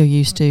that you're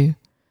used to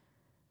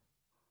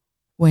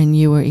when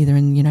you were either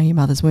in, your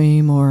mother's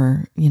womb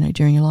or,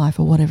 during your life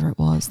or whatever it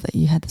was that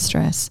you had the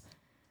stress.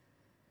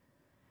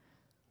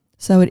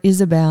 So it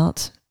is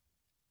about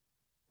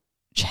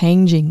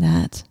changing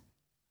that.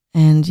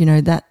 And,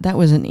 that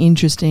was an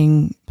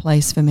interesting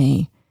place for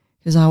me,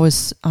 because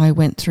I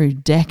went through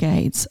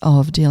decades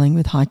of dealing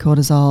with high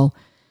cortisol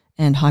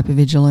and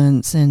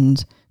hypervigilance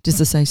and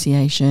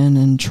disassociation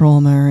and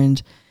trauma,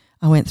 and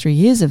I went through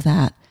years of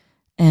that.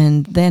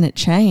 And then it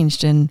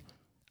changed, and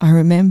I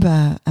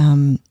remember,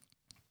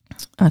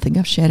 I think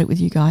I've shared it with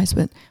you guys,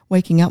 but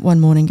waking up one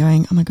morning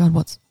going, oh my God,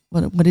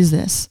 what is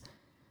this?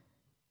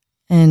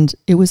 And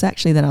it was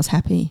actually that I was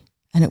happy,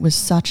 and it was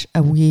such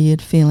a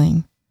weird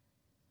feeling.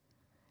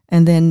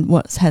 And then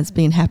what has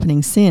been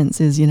happening since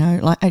is,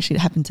 like actually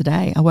it happened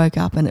today. I woke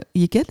up and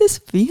you get this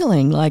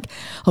feeling like,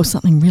 oh,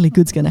 something really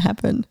good's going to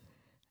happen.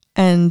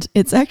 And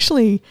it's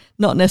actually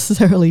not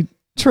necessarily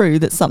true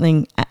that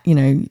something,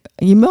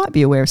 you might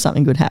be aware of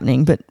something good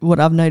happening, but what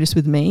I've noticed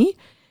with me,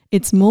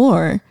 it's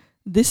more,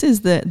 this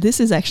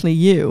is actually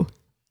you.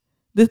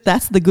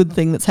 That's the good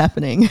thing that's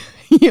happening.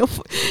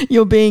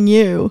 You're being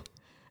you.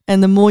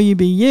 And the more you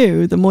be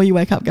you, the more you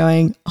wake up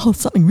going, oh,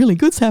 something really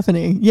good's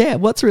happening. Yeah,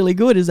 what's really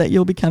good is that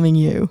you're becoming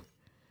you.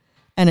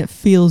 And it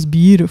feels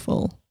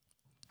beautiful.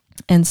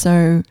 And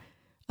so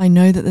I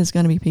know that there's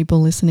going to be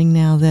people listening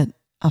now that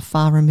are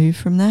far removed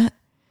from that.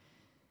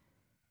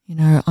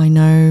 I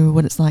know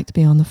what it's like to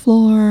be on the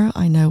floor.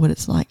 I know what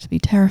it's like to be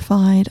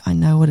terrified. I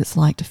know what it's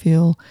like to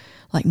feel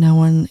like no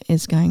one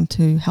is going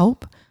to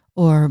help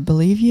or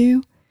believe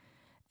you.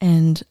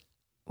 And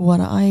what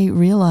I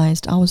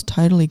realized, I was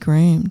totally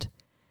groomed.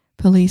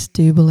 Police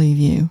do believe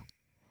you.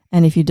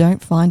 And if you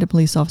don't find a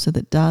police officer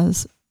that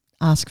does,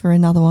 ask for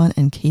another one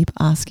and keep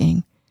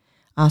asking.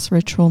 Ask for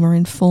a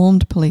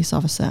trauma-informed police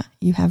officer.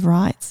 You have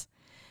rights.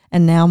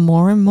 And now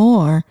more and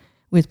more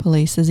with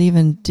police, there's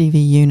even DV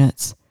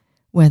units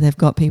where they've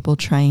got people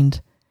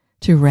trained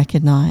to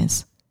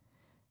recognise.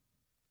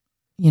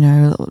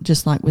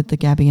 Just like with the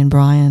Gabby and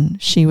Brian,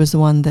 she was the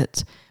one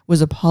that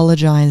was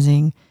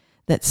apologising,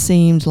 that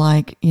seemed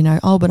like,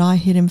 but I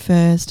hit him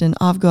first and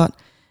I've got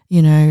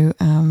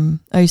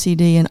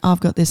OCD and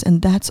I've got this,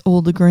 and that's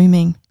all the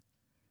grooming.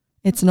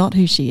 It's not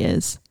who she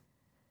is.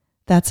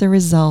 That's a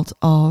result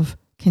of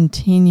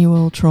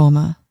continual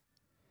trauma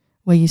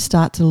where you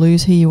start to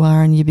lose who you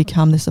are and you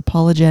become this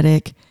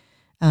apologetic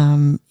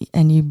and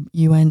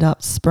you end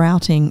up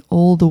sprouting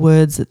all the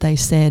words that they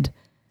said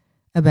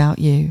about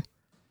you.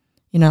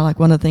 Like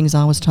one of the things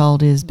I was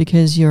told is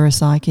because you're a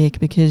psychic,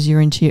 because you're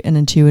an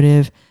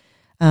intuitive,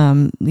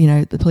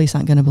 the police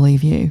aren't going to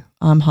believe you.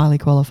 I'm highly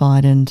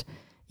qualified and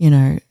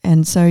you're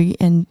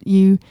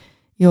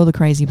the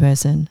crazy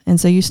person. And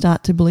so you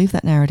start to believe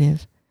that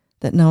narrative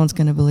that no one's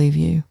going to believe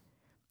you.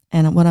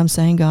 And what I'm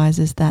saying, guys,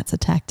 is that's a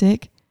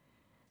tactic.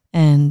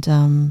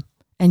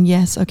 And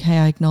yes, okay,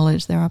 I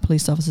acknowledge there are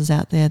police officers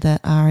out there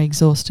that are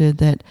exhausted,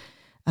 that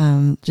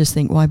just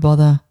think, why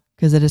bother?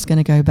 Because they're just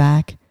going to go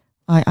back.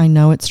 I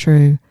know it's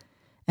true.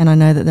 And I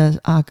know that there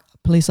are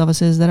police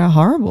officers that are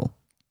horrible.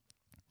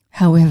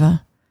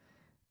 However,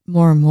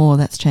 more and more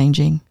that's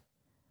changing,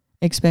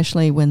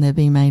 especially when they're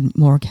being made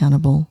more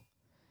accountable.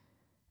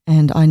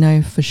 And I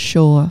know for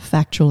sure,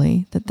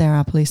 factually, that there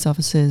are police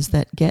officers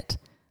that get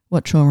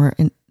what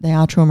they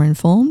are trauma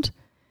informed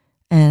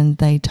and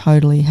they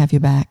totally have your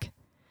back.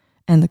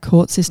 And the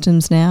court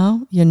systems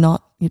now, you're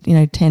not,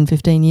 10,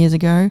 15 years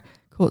ago,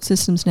 court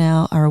systems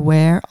now are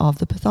aware of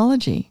the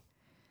pathology.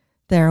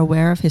 They're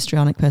aware of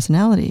histrionic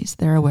personalities.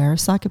 They're aware of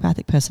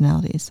psychopathic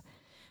personalities.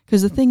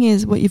 Because the thing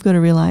is, what you've got to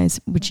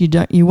realize, which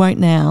you won't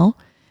now,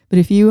 but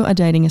if you are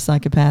dating a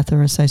psychopath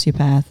or a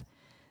sociopath,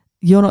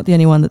 you're not the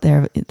only one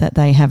that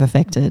they have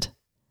affected.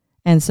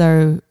 And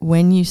so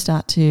when you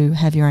start to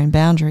have your own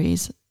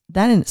boundaries,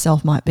 that in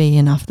itself might be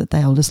enough that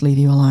they'll just leave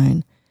you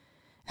alone.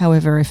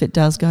 However, if it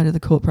does go to the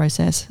court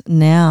process,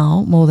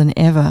 now more than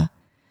ever,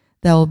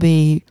 there'll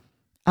be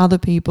other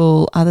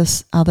people,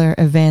 other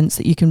events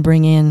that you can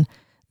bring in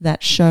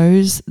that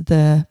shows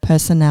the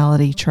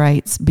personality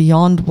traits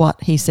beyond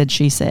what he said,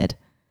 she said.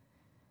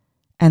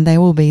 And they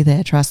will be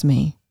there, trust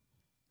me.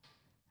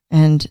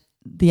 And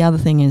the other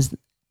thing is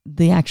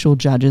the actual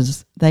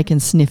judges, they can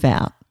sniff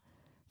out.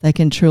 They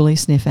can truly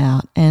sniff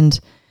out. And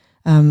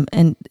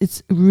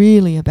it's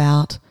really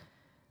about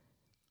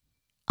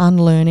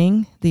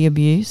unlearning the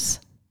abuse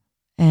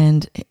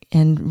and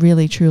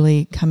really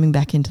truly coming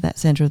back into that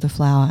center of the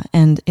flower.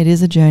 And it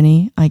is a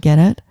journey, I get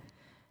it.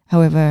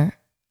 However,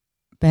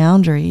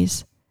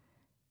 boundaries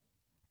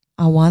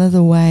are one of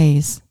the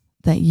ways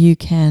that you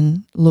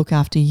can look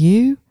after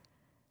you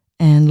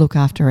and look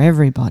after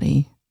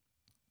everybody.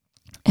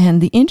 And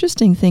the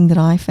interesting thing that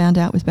I found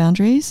out with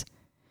boundaries,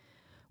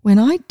 when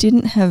I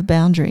didn't have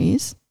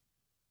boundaries,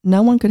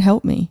 no one could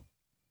help me.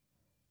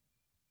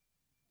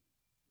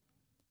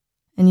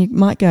 And you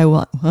might go,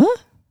 what? Huh?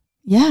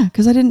 Yeah,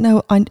 because I didn't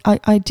know,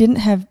 I didn't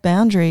have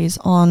boundaries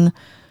on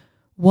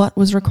what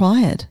was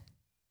required.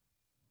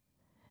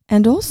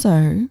 And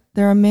also,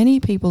 there are many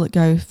people that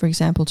go, for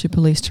example, to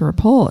police to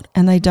report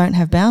and they don't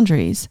have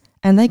boundaries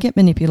and they get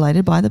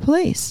manipulated by the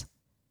police.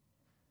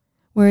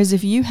 Whereas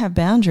if you have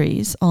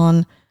boundaries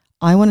on,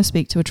 I want to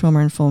speak to a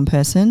trauma-informed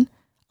person,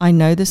 I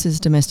know this is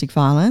domestic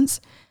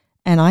violence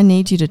and I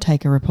need you to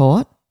take a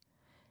report.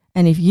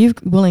 And if you're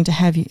willing to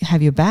have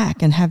your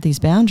back and have these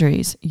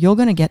boundaries, you're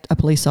going to get a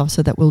police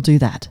officer that will do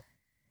that.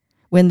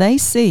 When they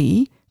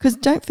see, because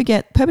don't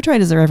forget,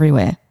 perpetrators are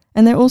everywhere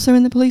and they're also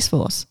in the police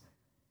force.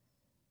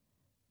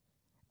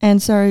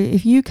 And so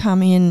if you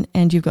come in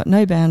and you've got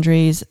no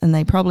boundaries and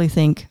they probably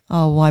think,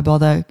 oh, why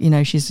bother?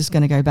 She's just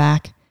going to go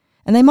back.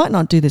 And they might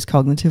not do this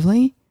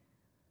cognitively.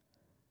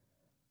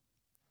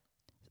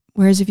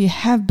 Whereas if you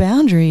have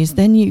boundaries,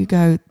 then you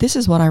go, this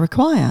is what I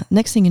require.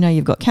 Next thing you know,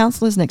 you've got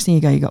counsellors. Next thing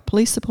you go, you've got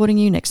police supporting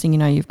you. Next thing you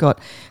know, you've got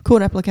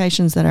court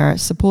applications that are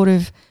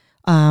supportive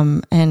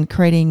and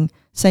creating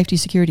safety,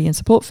 security and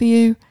support for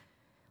you.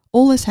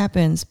 All this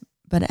happens,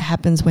 but it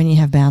happens when you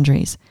have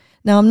boundaries.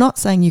 Now, I'm not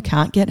saying you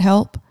can't get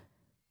help.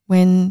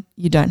 when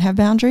you don't have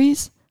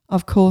boundaries,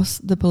 of course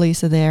the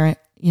police are there,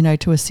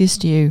 to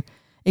assist you,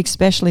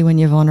 especially when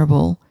you're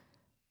vulnerable.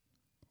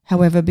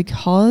 However,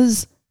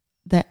 because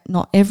that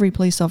not every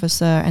police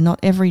officer and not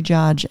every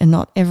judge and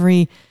not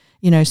every,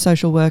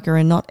 social worker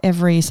and not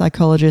every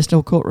psychologist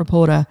or court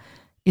reporter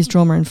is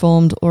trauma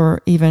informed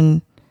or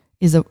even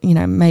is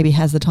maybe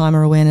has the time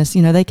or awareness,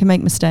 they can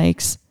make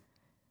mistakes.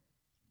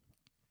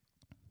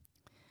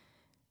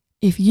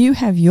 If you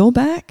have your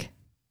back,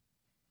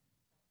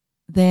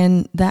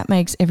 then that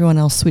makes everyone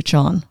else switch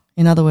on.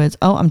 In other words,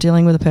 I'm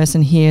dealing with a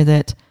person here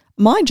that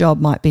my job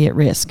might be at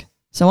risk.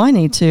 So I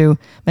need to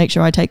make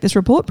sure I take this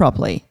report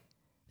properly.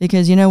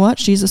 Because you know what?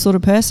 She's the sort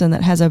of person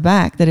that has her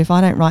back that if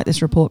I don't write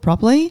this report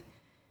properly,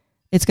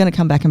 it's going to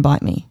come back and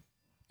bite me.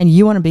 And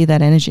you want to be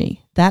that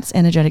energy. That's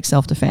energetic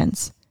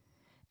self-defense.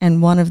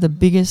 And one of the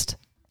biggest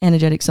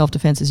energetic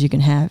self-defenses you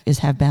can have is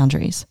have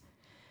boundaries.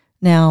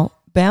 Now,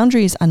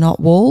 boundaries are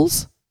not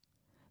walls.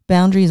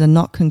 Boundaries are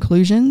not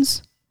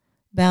conclusions.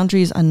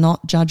 Boundaries are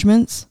not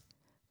judgments.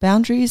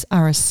 Boundaries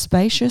are a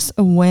spacious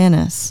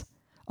awareness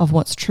of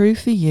what's true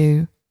for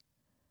you,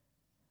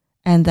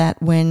 and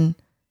that when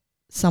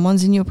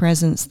someone's in your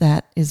presence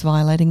that is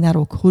violating that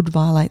or could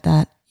violate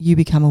that, you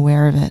become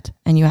aware of it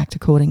and you act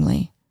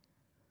accordingly.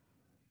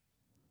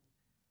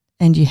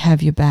 And you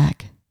have your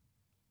back.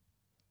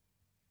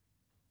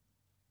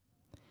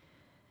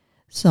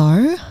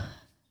 So,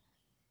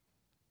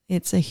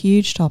 it's a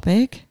huge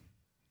topic,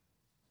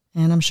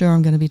 and I'm sure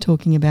I'm going to be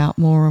talking about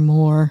more and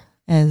more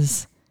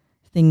as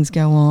things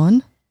go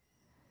on.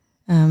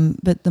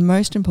 But the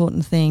most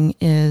important thing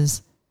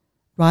is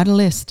write a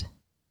list.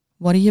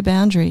 What are your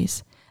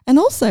boundaries? And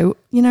also,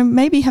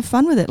 maybe have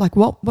fun with it. Like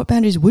what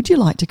boundaries would you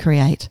like to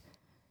create?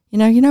 You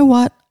know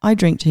what? I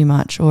drink too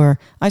much, or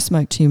I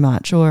smoke too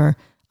much, or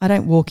I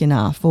don't walk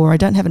enough, or I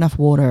don't have enough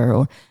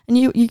water. And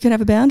you could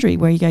have a boundary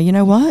where you go, you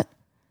know what?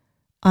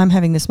 I'm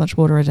having this much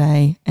water a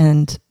day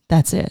and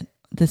that's it.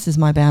 This is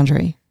my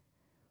boundary.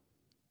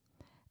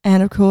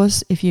 And of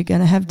course, if you're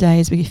going to have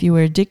days, if you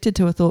were addicted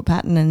to a thought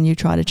pattern and you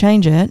try to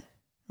change it,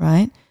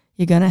 right,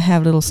 you're going to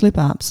have little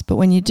slip-ups. But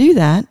when you do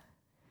that,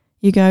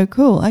 you go,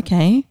 cool,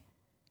 okay,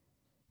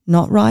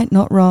 not right,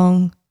 not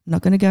wrong,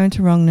 not going to go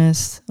into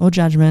wrongness or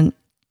judgment.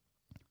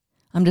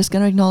 I'm just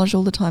going to acknowledge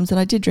all the times that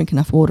I did drink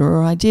enough water,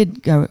 or I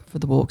did go for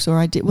the walks, or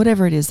I did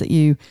whatever it is that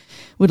you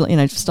would,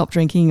 stop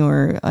drinking,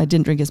 or I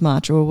didn't drink as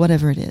much, or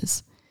whatever it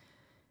is.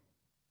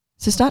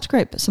 So start to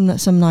create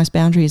some nice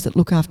boundaries that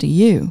look after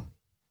you,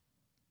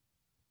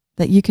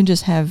 that you can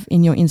just have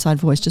in your inside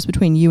voice, just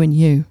between you and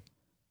you,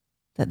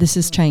 that this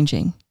is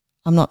changing.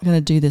 I'm not going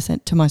to do this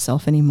to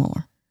myself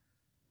anymore.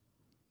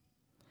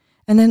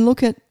 And then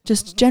look at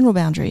just general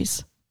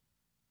boundaries,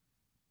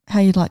 how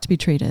you'd like to be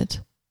treated.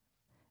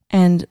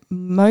 And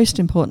most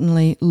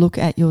importantly, look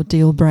at your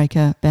deal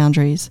breaker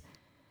boundaries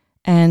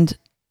and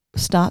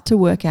start to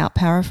work out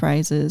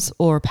paraphrases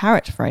or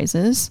parrot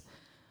phrases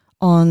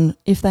on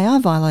if they are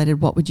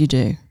violated, what would you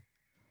do?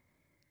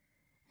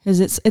 Because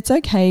it's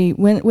okay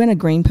when a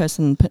green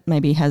person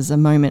maybe has a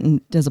moment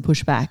and does a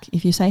pushback.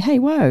 If you say, hey,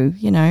 whoa,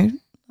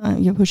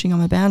 you're pushing on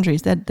my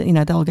boundaries, they'll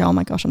go, oh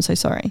my gosh, I'm so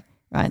sorry,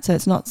 right? So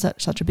it's not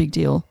such a big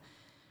deal.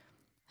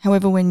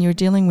 However, when you're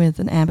dealing with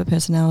an amber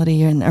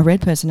personality and a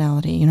red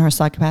personality, a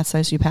psychopath,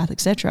 sociopath,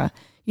 etc.,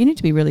 you need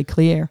to be really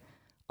clear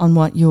on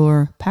what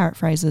your parrot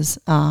phrases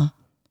are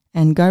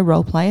and go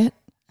role play it,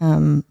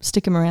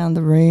 stick them around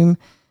the room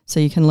so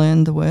you can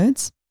learn the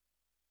words,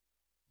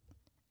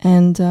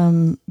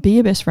 and be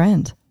your best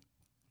friend.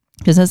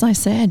 Because as I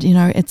said,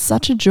 it's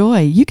such a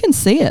joy. You can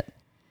see it.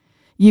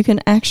 You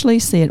can actually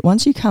see it.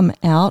 Once you come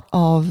out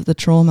of the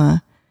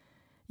trauma,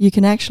 you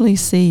can actually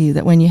see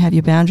that when you have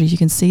your boundaries, you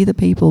can see the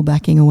people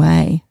backing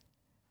away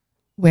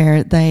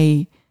where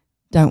they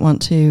don't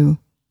want to,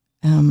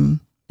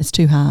 it's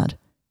too hard.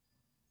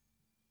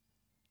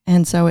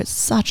 And so it's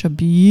such a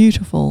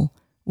beautiful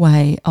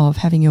way of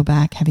having your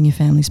back, having your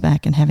family's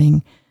back, and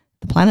having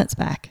the planet's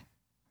back,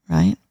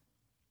 right?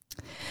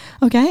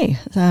 Okay,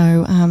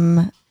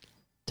 so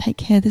take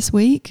care this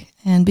week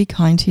and be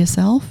kind to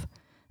yourself.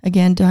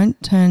 Again,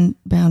 don't turn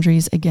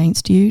boundaries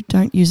against you.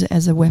 Don't use it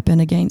as a weapon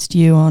against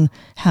you on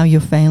how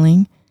you're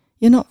failing.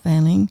 You're not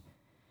failing.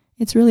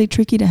 It's really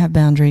tricky to have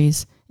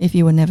boundaries if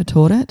you were never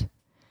taught it.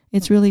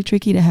 It's really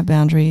tricky to have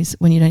boundaries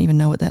when you don't even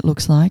know what that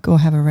looks like or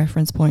have a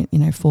reference point,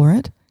 for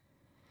it.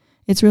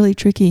 It's really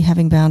tricky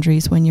having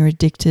boundaries when you're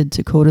addicted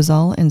to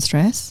cortisol and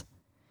stress.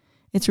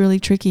 It's really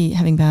tricky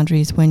having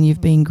boundaries when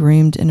you've been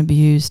groomed and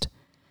abused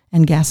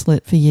and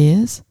gaslit for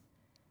years.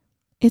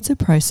 It's a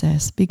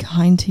process. Be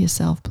kind to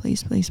yourself.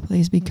 Please, please,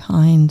 please be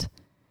kind.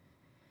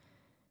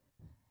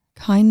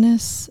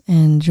 Kindness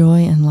and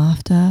joy and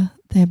laughter,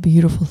 they're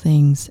beautiful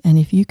things. And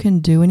if you can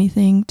do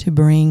anything to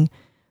bring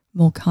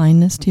more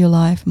kindness to your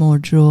life, more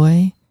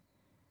joy,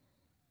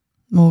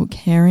 more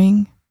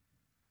caring,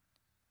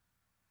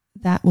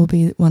 that will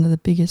be one of the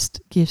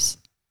biggest gifts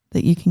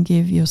that you can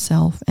give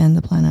yourself and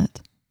the planet.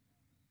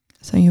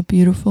 So you're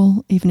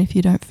beautiful, even if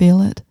you don't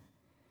feel it.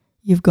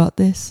 You've got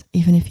this,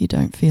 even if you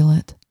don't feel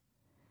it.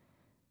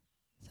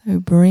 So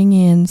bring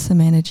in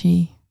some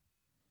energy.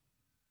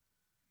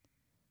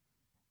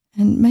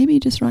 And maybe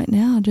just right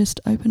now, just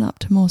open up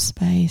to more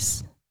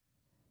space.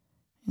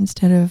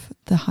 Instead of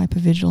the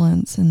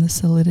hypervigilance and the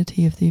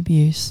solidity of the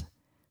abuse,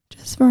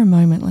 just for a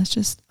moment, let's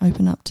just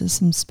open up to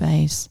some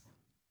space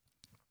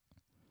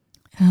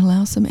and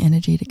allow some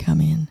energy to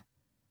come in.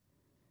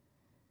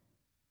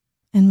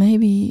 And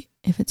maybe,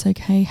 if it's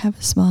okay, have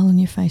a smile on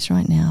your face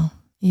right now.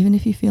 Even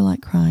if you feel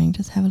like crying,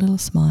 just have a little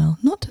smile.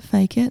 Not to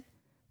fake it,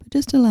 but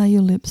just allow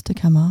your lips to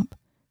come up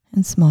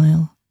and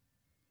smile.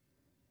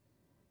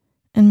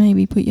 And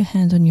maybe put your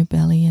hand on your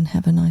belly and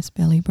have a nice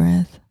belly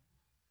breath.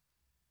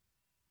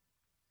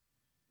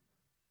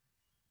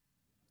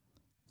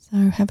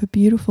 So have a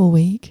beautiful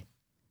week.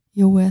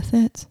 You're worth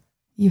it.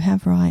 You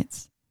have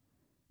rights.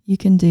 You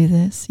can do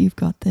this. You've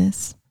got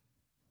this.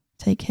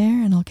 Take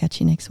care, and I'll catch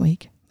you next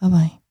week.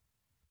 Bye-bye.